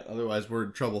a cat. Otherwise, we're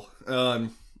in trouble. But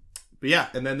yeah,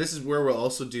 and then this is where we'll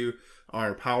also do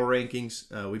our power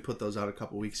rankings. We put those out a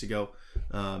couple weeks ago,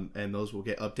 and those will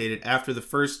get updated after the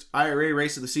first IRA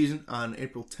race of the season on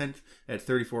April 10th at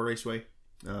 34 Raceway.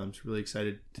 I'm just really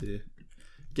excited to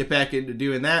get back into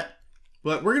doing that.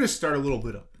 But we're going to start a little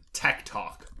bit of tech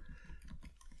talk.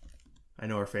 I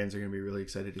know our fans are going to be really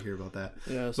excited to hear about that.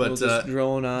 Yeah, so we'll just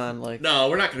drone on. No,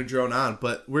 we're not going to drone on,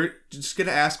 but we're just going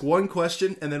to ask one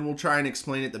question, and then we'll try and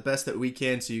explain it the best that we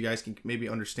can so you guys can maybe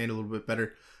understand a little bit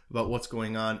better about what's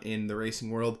going on in the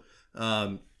racing world.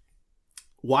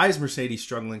 Why is Mercedes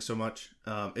struggling so much?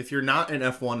 If you're not an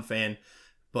F1 fan,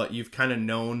 but you've kind of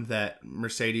known that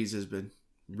Mercedes has been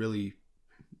really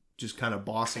just kind of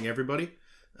bossing everybody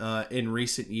in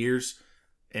recent years,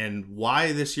 and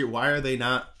why this year? Why are they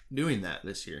not doing that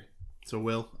this year? So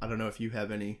Will, I don't know if you have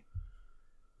any.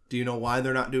 Do you know why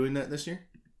they're not doing that this year?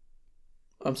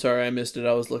 I'm sorry, I missed it.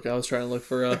 I was trying to look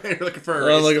for a. You're looking for a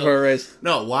race. I'm looking for a race.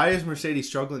 No, why is Mercedes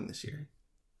struggling this year?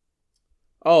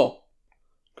 Oh,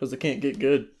 because they can't get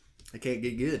good. They can't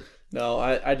get good. No,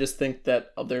 I just think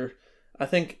that I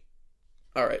think.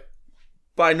 All right,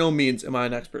 by no means am I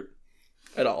an expert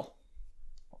at all.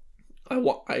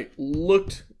 I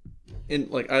looked in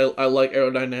I like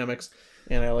aerodynamics.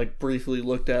 And I briefly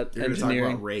looked at You're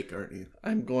engineering. You're going to talk about rake, aren't you?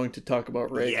 I'm going to talk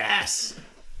about rake. Yes!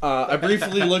 I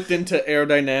briefly looked into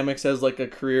aerodynamics as a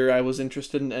career. I was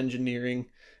interested in engineering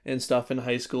and stuff in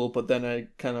high school, but then I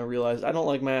kind of realized I don't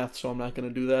like math, so I'm not going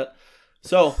to do that.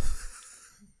 So,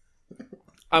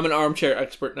 I'm an armchair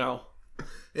expert now.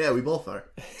 Yeah, we both are.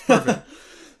 Perfect.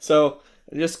 So,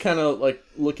 just kind of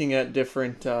looking at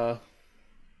different,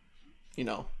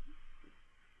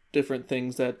 different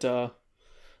things that...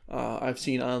 I've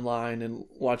seen online and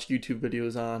watched YouTube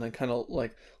videos on, and kind of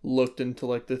looked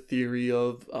into the theory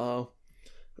of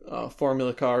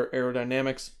Formula car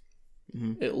aerodynamics.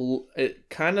 Mm-hmm. It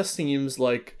kind of seems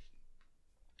like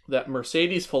that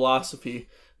Mercedes philosophy,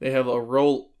 they have a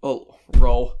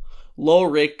low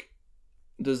rake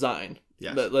design.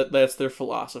 Yes. That's their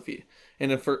philosophy.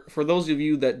 And for those of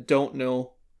you that don't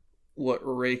know what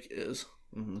rake is,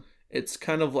 mm-hmm. it's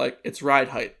kind of like it's ride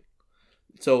height.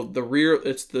 So the rear,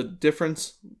 it's the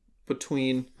difference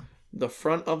between the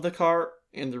front of the car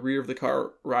and the rear of the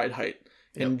car ride height.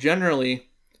 Yep. And generally,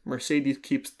 Mercedes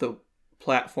keeps the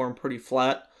platform pretty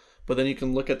flat, but then you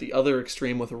can look at the other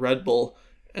extreme with Red Bull,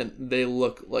 and they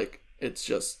look like it's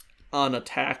just on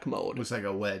attack mode. Looks like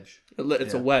a wedge.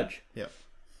 It's a wedge. Yep.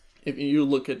 If you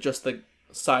look at just the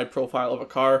side profile of a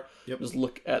car, just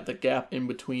look at the gap in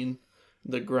between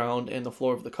the ground and the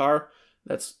floor of the car,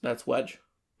 that's wedge.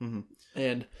 Mm-hmm.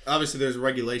 And obviously there's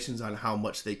regulations on how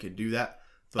much they can do that.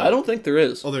 I don't think there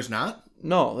is. Oh, there's not?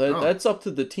 No, that's up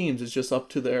to the teams. It's just up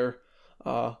to their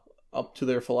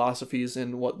philosophies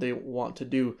and what they want to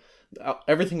do.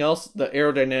 Everything else, the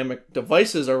aerodynamic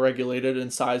devices are regulated in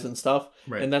size and stuff,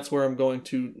 right. And that's where I'm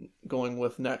going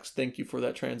with next. Thank you for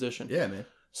that transition. Yeah, man.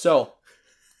 So,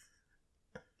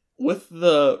 with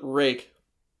the rake,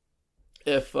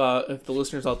 if the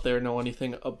listeners out there know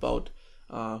anything about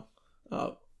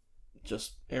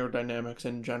just aerodynamics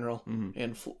in general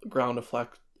and ground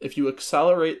effect, if you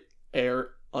accelerate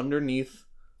air underneath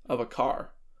of a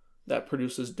car, that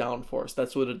produces downforce.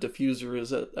 That's what a diffuser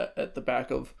is at the back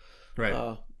of, right.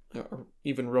 Or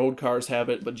even road cars have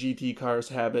it, but GT cars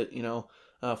have it. You know,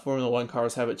 Formula One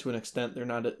cars have it to an extent. They're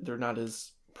not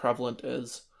as prevalent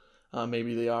as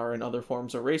maybe they are in other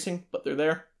forms of racing, but they're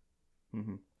there.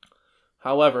 Mm-hmm.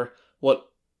 However, what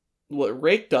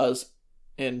rake does,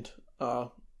 and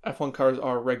F1 cars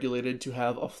are regulated to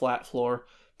have a flat floor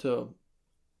to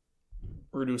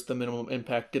reduce the minimum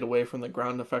impact, get away from the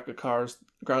ground effect of cars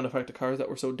that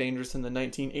were so dangerous in the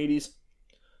 1980s,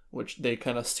 which they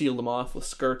kind of sealed them off with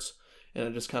skirts, and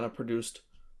it just kind of produced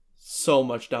so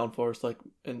much downforce,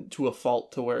 and to a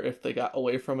fault, to where if they got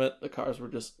away from it, the cars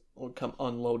would come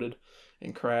unloaded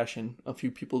and crash, and a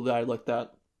few people died like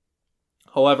that.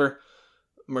 However,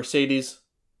 Mercedes,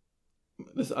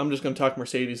 I'm just going to talk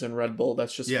Mercedes and Red Bull.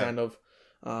 That's just kind of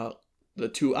the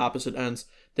two opposite ends.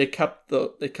 They kept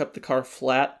the car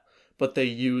flat, but they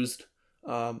used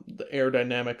the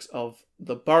aerodynamics of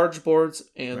the barge boards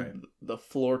and the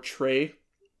floor tray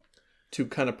to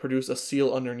kind of produce a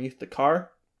seal underneath the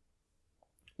car,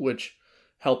 which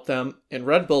helped them. And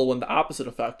Red Bull went the opposite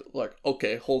effect. Like,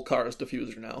 okay, whole car is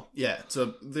diffuser now. Yeah,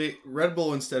 so the Red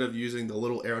Bull, instead of using the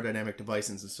little aerodynamic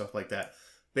devices and stuff like that,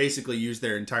 basically used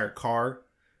their entire car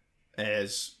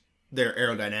as their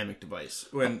aerodynamic device.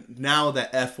 When now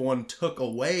that F1 took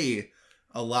away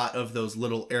a lot of those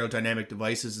little aerodynamic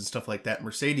devices and stuff like that,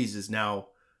 Mercedes is now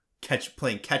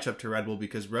playing catch up to Red Bull,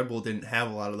 because Red Bull didn't have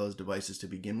a lot of those devices to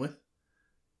begin with.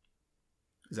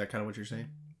 Is that kind of what you're saying?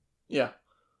 Yeah.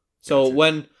 So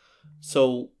gotcha.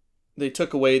 They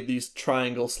took away these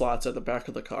triangle slots at the back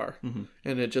of the car,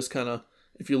 and it just kind of,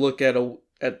 if you look at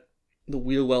the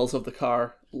wheel wells of the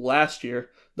car last year,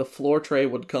 the floor tray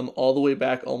would come all the way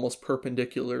back, almost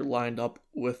perpendicular, lined up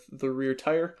with the rear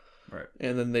tire. Right.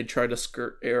 And then they try to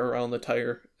skirt air around the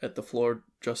tire at the floor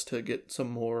just to get some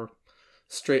more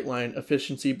straight line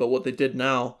efficiency. But what they did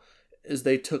now is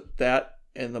they took that,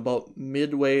 and about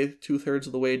midway, 2/3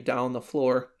 of the way down the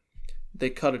floor, they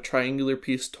cut a triangular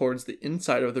piece towards the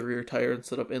inside of the rear tire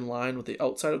instead of in line with the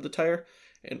outside of the tire.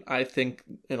 And I think,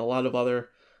 and a lot of other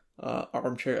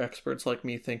armchair experts like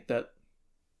me think that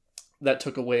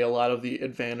took away a lot of the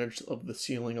advantage of the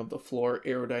sealing of the floor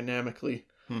aerodynamically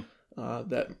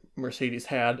that Mercedes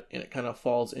had, and it kind of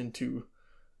falls into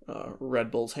Red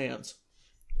Bull's hands.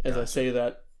 As I say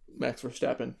that, Max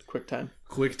Verstappen, quick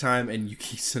time, and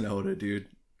Yuki Tsunoda, dude.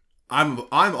 I'm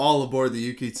all aboard the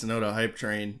Yuki Tsunoda hype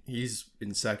train. He's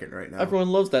in second right now. Everyone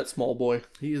loves that small boy.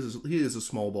 He is a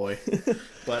small boy.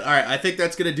 But all right, I think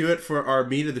that's gonna do it for our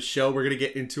meat of the show. We're gonna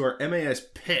get into our MAS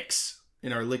picks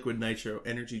in our Liquid Nitro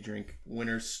energy drink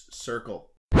winners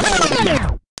circle.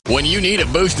 When you need a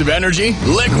boost of energy,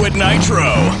 Liquid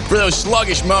Nitro. For those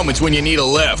sluggish moments when you need a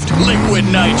lift, Liquid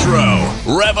Nitro.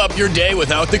 Rev up your day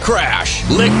without the crash.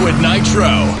 Liquid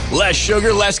Nitro. Less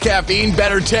sugar, less caffeine,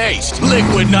 better taste.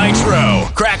 Liquid Nitro.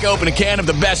 Crack open a can of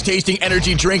the best tasting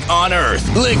energy drink on earth.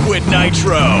 Liquid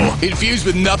Nitro. Infused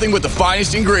with nothing but the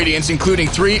finest ingredients, including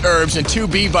 3 herbs and 2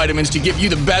 B vitamins to give you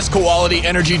the best quality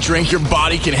energy drink your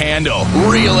body can handle.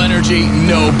 Real energy,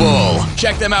 no bull.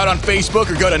 Check them out on Facebook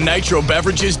or go to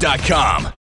nitrobeverages.com.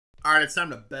 All right, it's time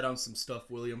to bet on some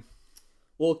stuff, William.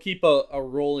 We'll keep a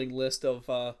rolling list of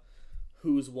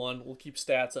who's won. We'll keep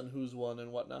stats on who's won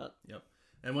and whatnot. Yep.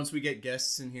 And once we get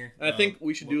guests in here, I think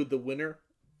we should do the winner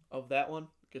of that one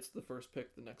gets the first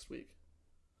pick the next week.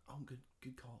 Oh,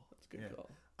 good call. That's a good call.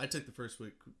 I took the first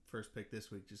pick this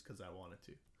week just because I wanted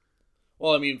to.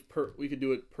 Well, I mean, we could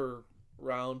do it per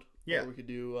round. Yeah. Or we could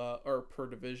do or per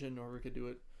division, or we could do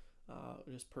it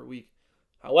just per week.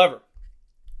 However,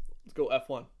 let's go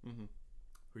F1. Mm-hmm.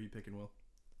 Who are you picking, Will?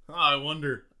 Oh, I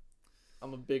wonder.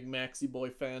 I'm a big Maxi boy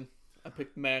fan. I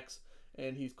picked Max,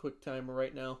 and he's quick timer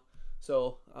right now.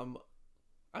 So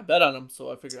I bet on him.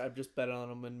 So I figured I'd just bet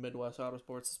on him in Midwest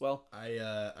Autosports as well.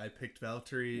 I picked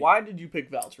Valtteri. Why did you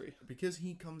pick Valtteri? Because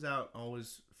he comes out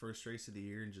always first race of the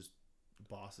year and just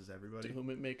bosses everybody. To whom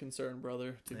it may concern,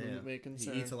 brother. To whom it may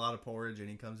concern. He eats a lot of porridge and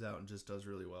he comes out and just does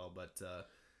really well. But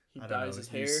he dyes his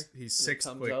hair. He's sixth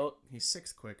quick. He's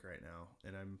sixth quick right now,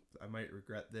 and I might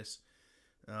regret this.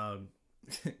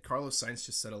 Carlos Sainz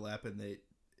just set a lap, and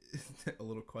a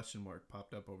little question mark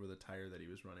popped up over the tire that he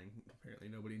was running. Apparently,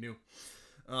 nobody knew.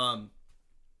 But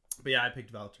yeah, I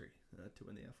picked Valtteri to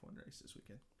win the F1 race this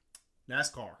weekend.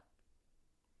 NASCAR.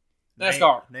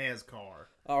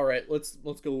 All right, let's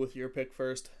go with your pick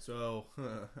first. So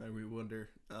we wonder.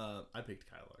 I picked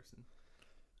Kyle Larson.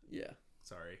 Yeah,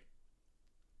 sorry.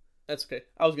 That's okay.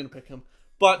 I was gonna pick him,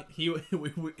 but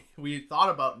we thought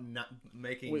about not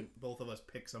making both of us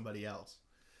pick somebody else.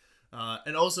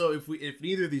 And also, if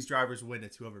neither of these drivers win,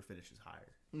 it's whoever finishes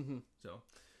higher. Mm-hmm. So,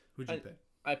 who'd you pick?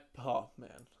 Oh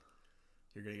man,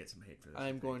 you're gonna get some hate for this.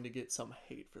 I'm going to get some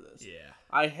hate for this. Yeah,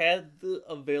 I had the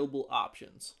available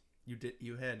options. You did.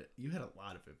 You had a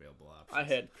lot of available options. I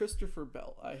had Christopher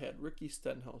Bell. I had Ricky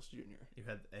Stenhouse Jr. You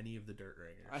had any of the dirt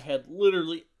ringers. I had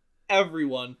literally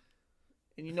everyone.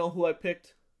 And you know who I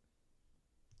picked?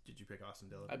 Did you pick Austin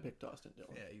Dillon? I picked Austin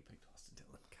Dillon. Yeah, you picked Austin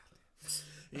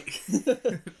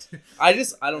Dillon.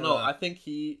 I don't know. I think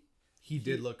he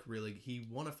did look really. He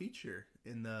won a feature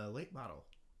in the late model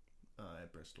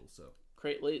at Bristol. So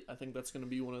crate late. I think that's going to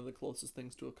be one of the closest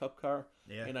things to a Cup car.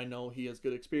 Yeah. And I know he has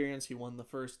good experience. He won the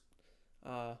first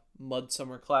Mud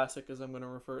Summer Classic, as I'm going to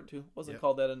refer it to. Wasn't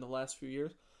called that in the last few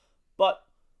years, but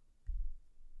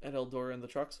at Eldora in the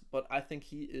trucks. But I think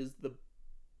he is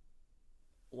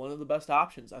one of the best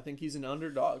options. I think he's an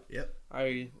underdog. Yep.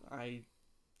 I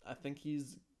think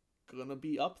he's gonna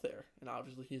be up there, and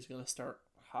obviously he's gonna start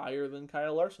higher than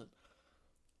Kyle Larson.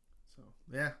 So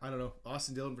yeah, I don't know.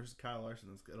 Austin Dillon versus Kyle Larson.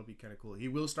 It'll be kind of cool. He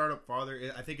will start up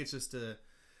farther. I think it's just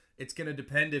it's gonna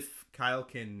depend if Kyle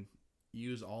can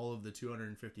use all of the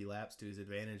 250 laps to his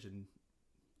advantage and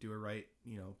do it right.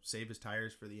 Save his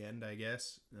tires for the end, I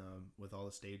guess, with all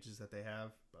the stages that they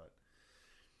have, but.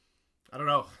 I don't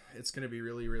know. It's going to be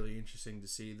really, really interesting to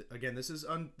see. Again, this is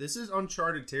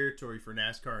uncharted territory for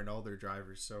NASCAR and all their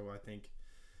drivers. So I think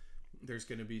there's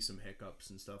going to be some hiccups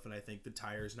and stuff. And I think the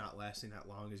tires not lasting that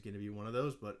long is going to be one of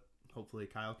those. But hopefully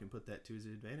Kyle can put that to his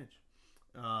advantage.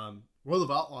 World of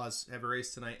Outlaws have a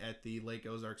race tonight at the Lake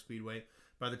Ozark Speedway.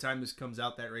 By the time this comes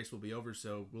out, that race will be over.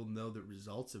 So we'll know the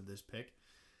results of this pick.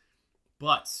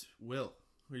 But, Will,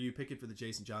 who are you picking for the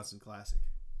Jason Johnson Classic?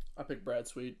 I picked Brad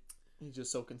Sweet. He's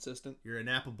just so consistent. You're a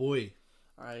Napa boy.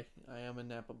 I am a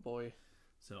Napa boy.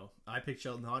 So I picked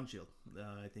Sheldon Haudenschild.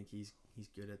 I think he's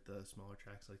good at the smaller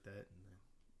tracks like that.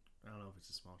 And I don't know if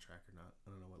it's a small track or not. I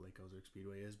don't know what Lake Ozark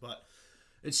Speedway is, but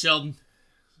it's Sheldon.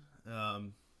 I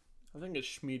think it's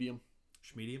Schmedium.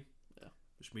 Schmedium? Yeah.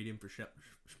 Schmedium for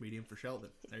Sheldon.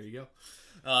 There you go.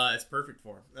 It's perfect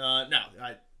for him. No,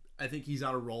 I think he's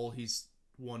on a roll. He's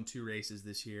won 2 races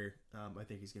this year. I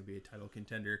think he's going to be a title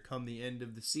contender come the end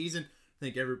of the season. I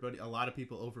think a lot of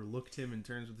people overlooked him in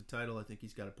terms of the title. I think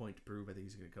he's got a point to prove. I think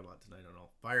he's going to come out tonight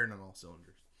firing on all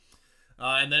cylinders.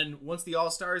 And then once the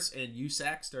All-Stars and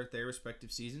USAC start their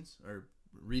respective seasons, or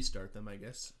restart them, I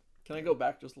guess. Can I go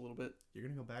back just a little bit? You're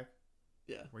going to go back?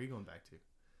 Yeah. Where are you going back to?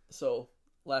 So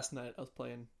last night I was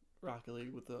playing Rocket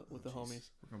League with the homies.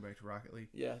 We're going back to Rocket League.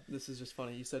 Yeah, this is just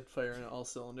funny. You said firing on all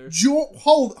cylinders.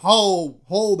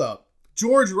 Hold up.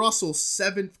 George Russell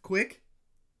 7th quick.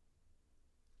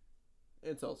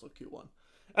 It's also Q1.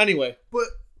 Anyway, but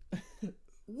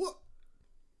what?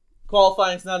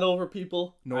 Qualifying's not over,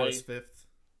 people. Norris 5th.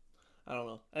 I don't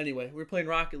know. Anyway, we were playing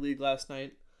Rocket League last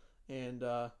night, and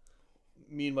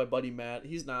me and my buddy Matt.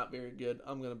 He's not very good.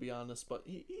 I'm gonna be honest, but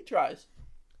he tries.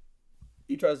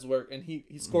 He tries to work, and he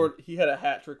scored. He had a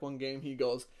hat trick one game. He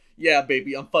goes, "Yeah,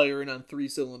 baby, I'm firing on 3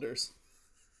 cylinders."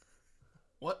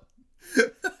 What?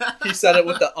 He said it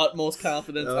with the utmost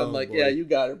confidence. Oh, I'm like, boy. "Yeah, you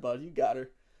got her, bud. You got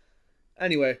her."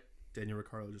 Anyway, Daniel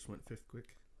Ricciardo just went 5th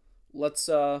quick. Let's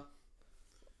go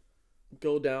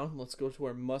down. Let's go to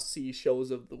our must-see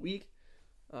shows of the week.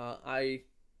 I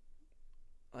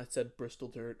said Bristol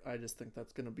Dirt. I just think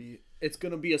it's gonna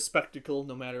be a spectacle,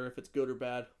 no matter if it's good or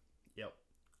bad. Yep.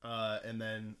 And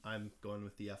then I'm going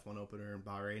with the F1 opener in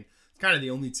Bahrain. It's kind of the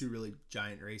only 2 really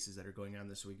giant races that are going on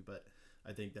this week, but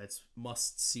I think that's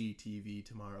must-see TV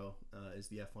tomorrow is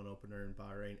the F1 opener in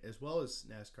Bahrain, as well as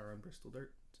NASCAR on Bristol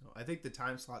Dirt. So I think the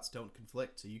time slots don't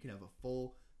conflict, so you can have a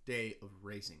full day of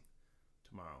racing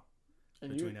tomorrow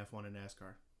And between F1 and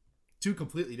NASCAR. Two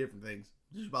completely different things.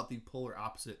 Just about the polar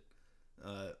opposite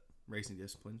racing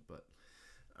disciplines. But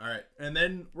all right, and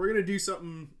then we're gonna do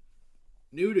something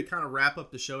new to kind of wrap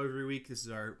up the show every week. This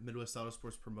is our Midwest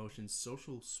Autosports Promotions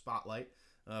Social Spotlight,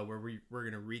 where we're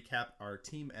gonna recap our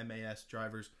Team MAS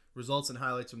drivers' results and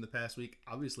highlights from the past week.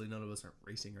 Obviously, none of us are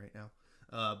racing right now,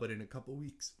 but in a couple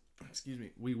weeks,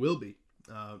 we will be.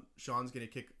 Sean,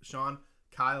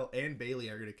 Kyle, and Bailey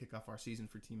are going to kick off our season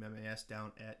for Team MAS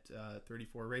down at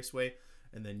 34 Raceway,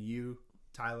 and then you,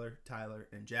 Tyler,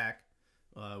 and Jack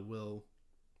will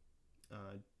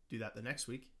do that the next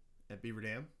week at Beaver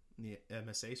Dam in the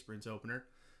MSA Sprints opener.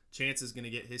 Chance is going to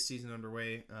get his season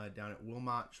underway down at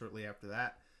Wilmot shortly after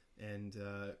that, and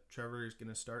Trevor is going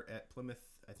to start at Plymouth.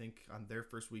 I think on their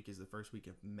first week is the first week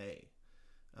of May.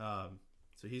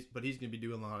 So he's going to be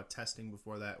doing a lot of testing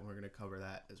before that, and we're going to cover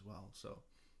that as well. So,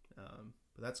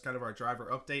 but that's kind of our driver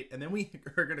update, and then we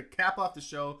are going to cap off the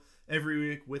show every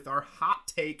week with our hot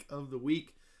take of the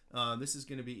week. This is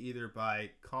going to be either by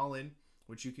Colin,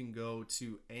 which you can go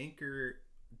to anchor.fm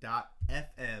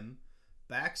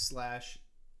 / I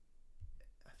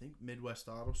think Midwest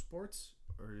Autosports,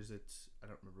 or is it? I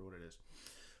don't remember what it is.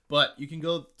 But you can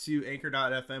go to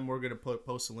anchor.fm. We're going to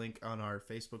post a link on our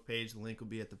Facebook page. The link will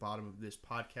be at the bottom of this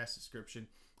podcast description,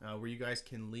 where you guys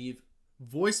can leave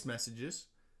voice messages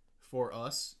for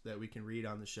us that we can read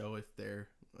on the show if they're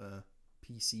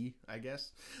PC, I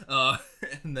guess.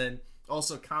 And then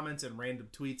also comments and random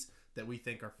tweets that we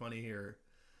think are funny or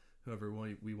whoever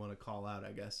we want to call out,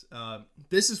 I guess.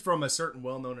 This is from a certain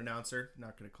well-known announcer.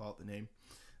 Not going to call it the name.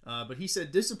 But he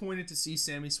said, disappointed to see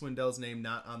Sammy Swindell's name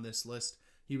not on this list.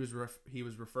 He was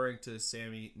referring to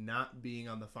Sammy not being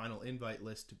on the final invite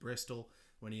list to Bristol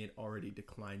when he had already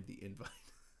declined the invite.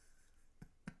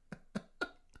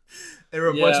 There were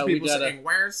a bunch of people saying,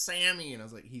 "Where's Sammy?" And I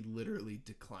was like, he literally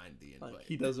declined the invite. Like,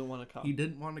 he doesn't want to come. He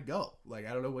didn't want to go. Like,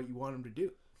 I don't know what you want him to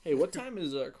do. Hey, what time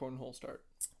is our cornhole start?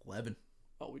 11.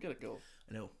 Oh, we gotta go.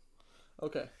 I know.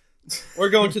 Okay. We're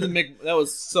going to the that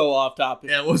was so off topic.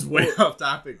 Yeah, it was way off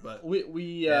topic, but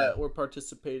we're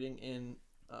participating in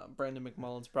Brandon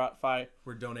McMullen's Brat Fight.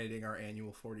 We're donating our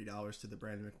annual $40 to the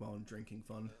Brandon McMullen Drinking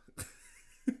Fund.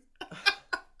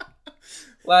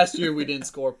 Last year we didn't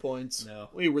score points. No.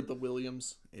 We were the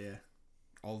Williams. Yeah.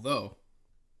 Although,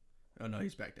 oh no,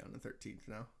 he's back down to 13th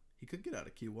now. He could get out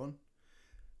of Q1.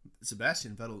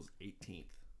 Sebastian Vettel's 18th.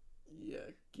 Yeah.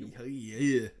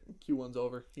 Yeah. Q1's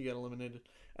over. He got eliminated.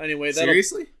 Anyway,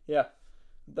 seriously? Yeah.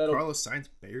 Carlos Sainz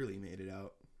barely made it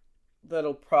out.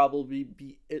 That'll probably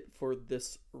be it for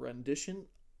this rendition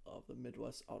of the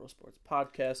Midwest Autosports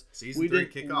podcast. Season 3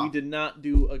 kickoff. We did not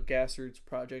do a Grassroots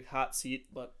Project hot seat,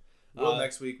 but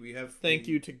next week we have. Thank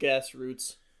you to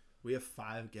Grassroots. We have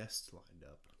 5 guests lined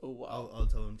up. Oh wow! I'll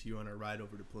tell them to you on our ride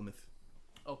over to Plymouth.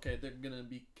 Okay, they're gonna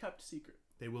be kept secret.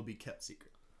 They will be kept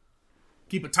secret.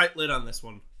 Keep a tight lid on this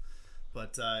one.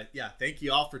 But yeah, thank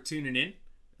you all for tuning in.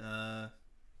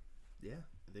 Yeah,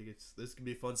 I think this can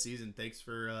be a fun season. Thanks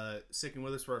for sticking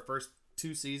with us for our first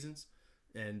 2 seasons,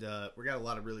 and we got a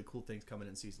lot of really cool things coming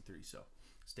in season 3. So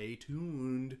stay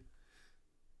tuned.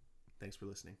 Thanks for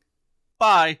listening.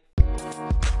 Bye.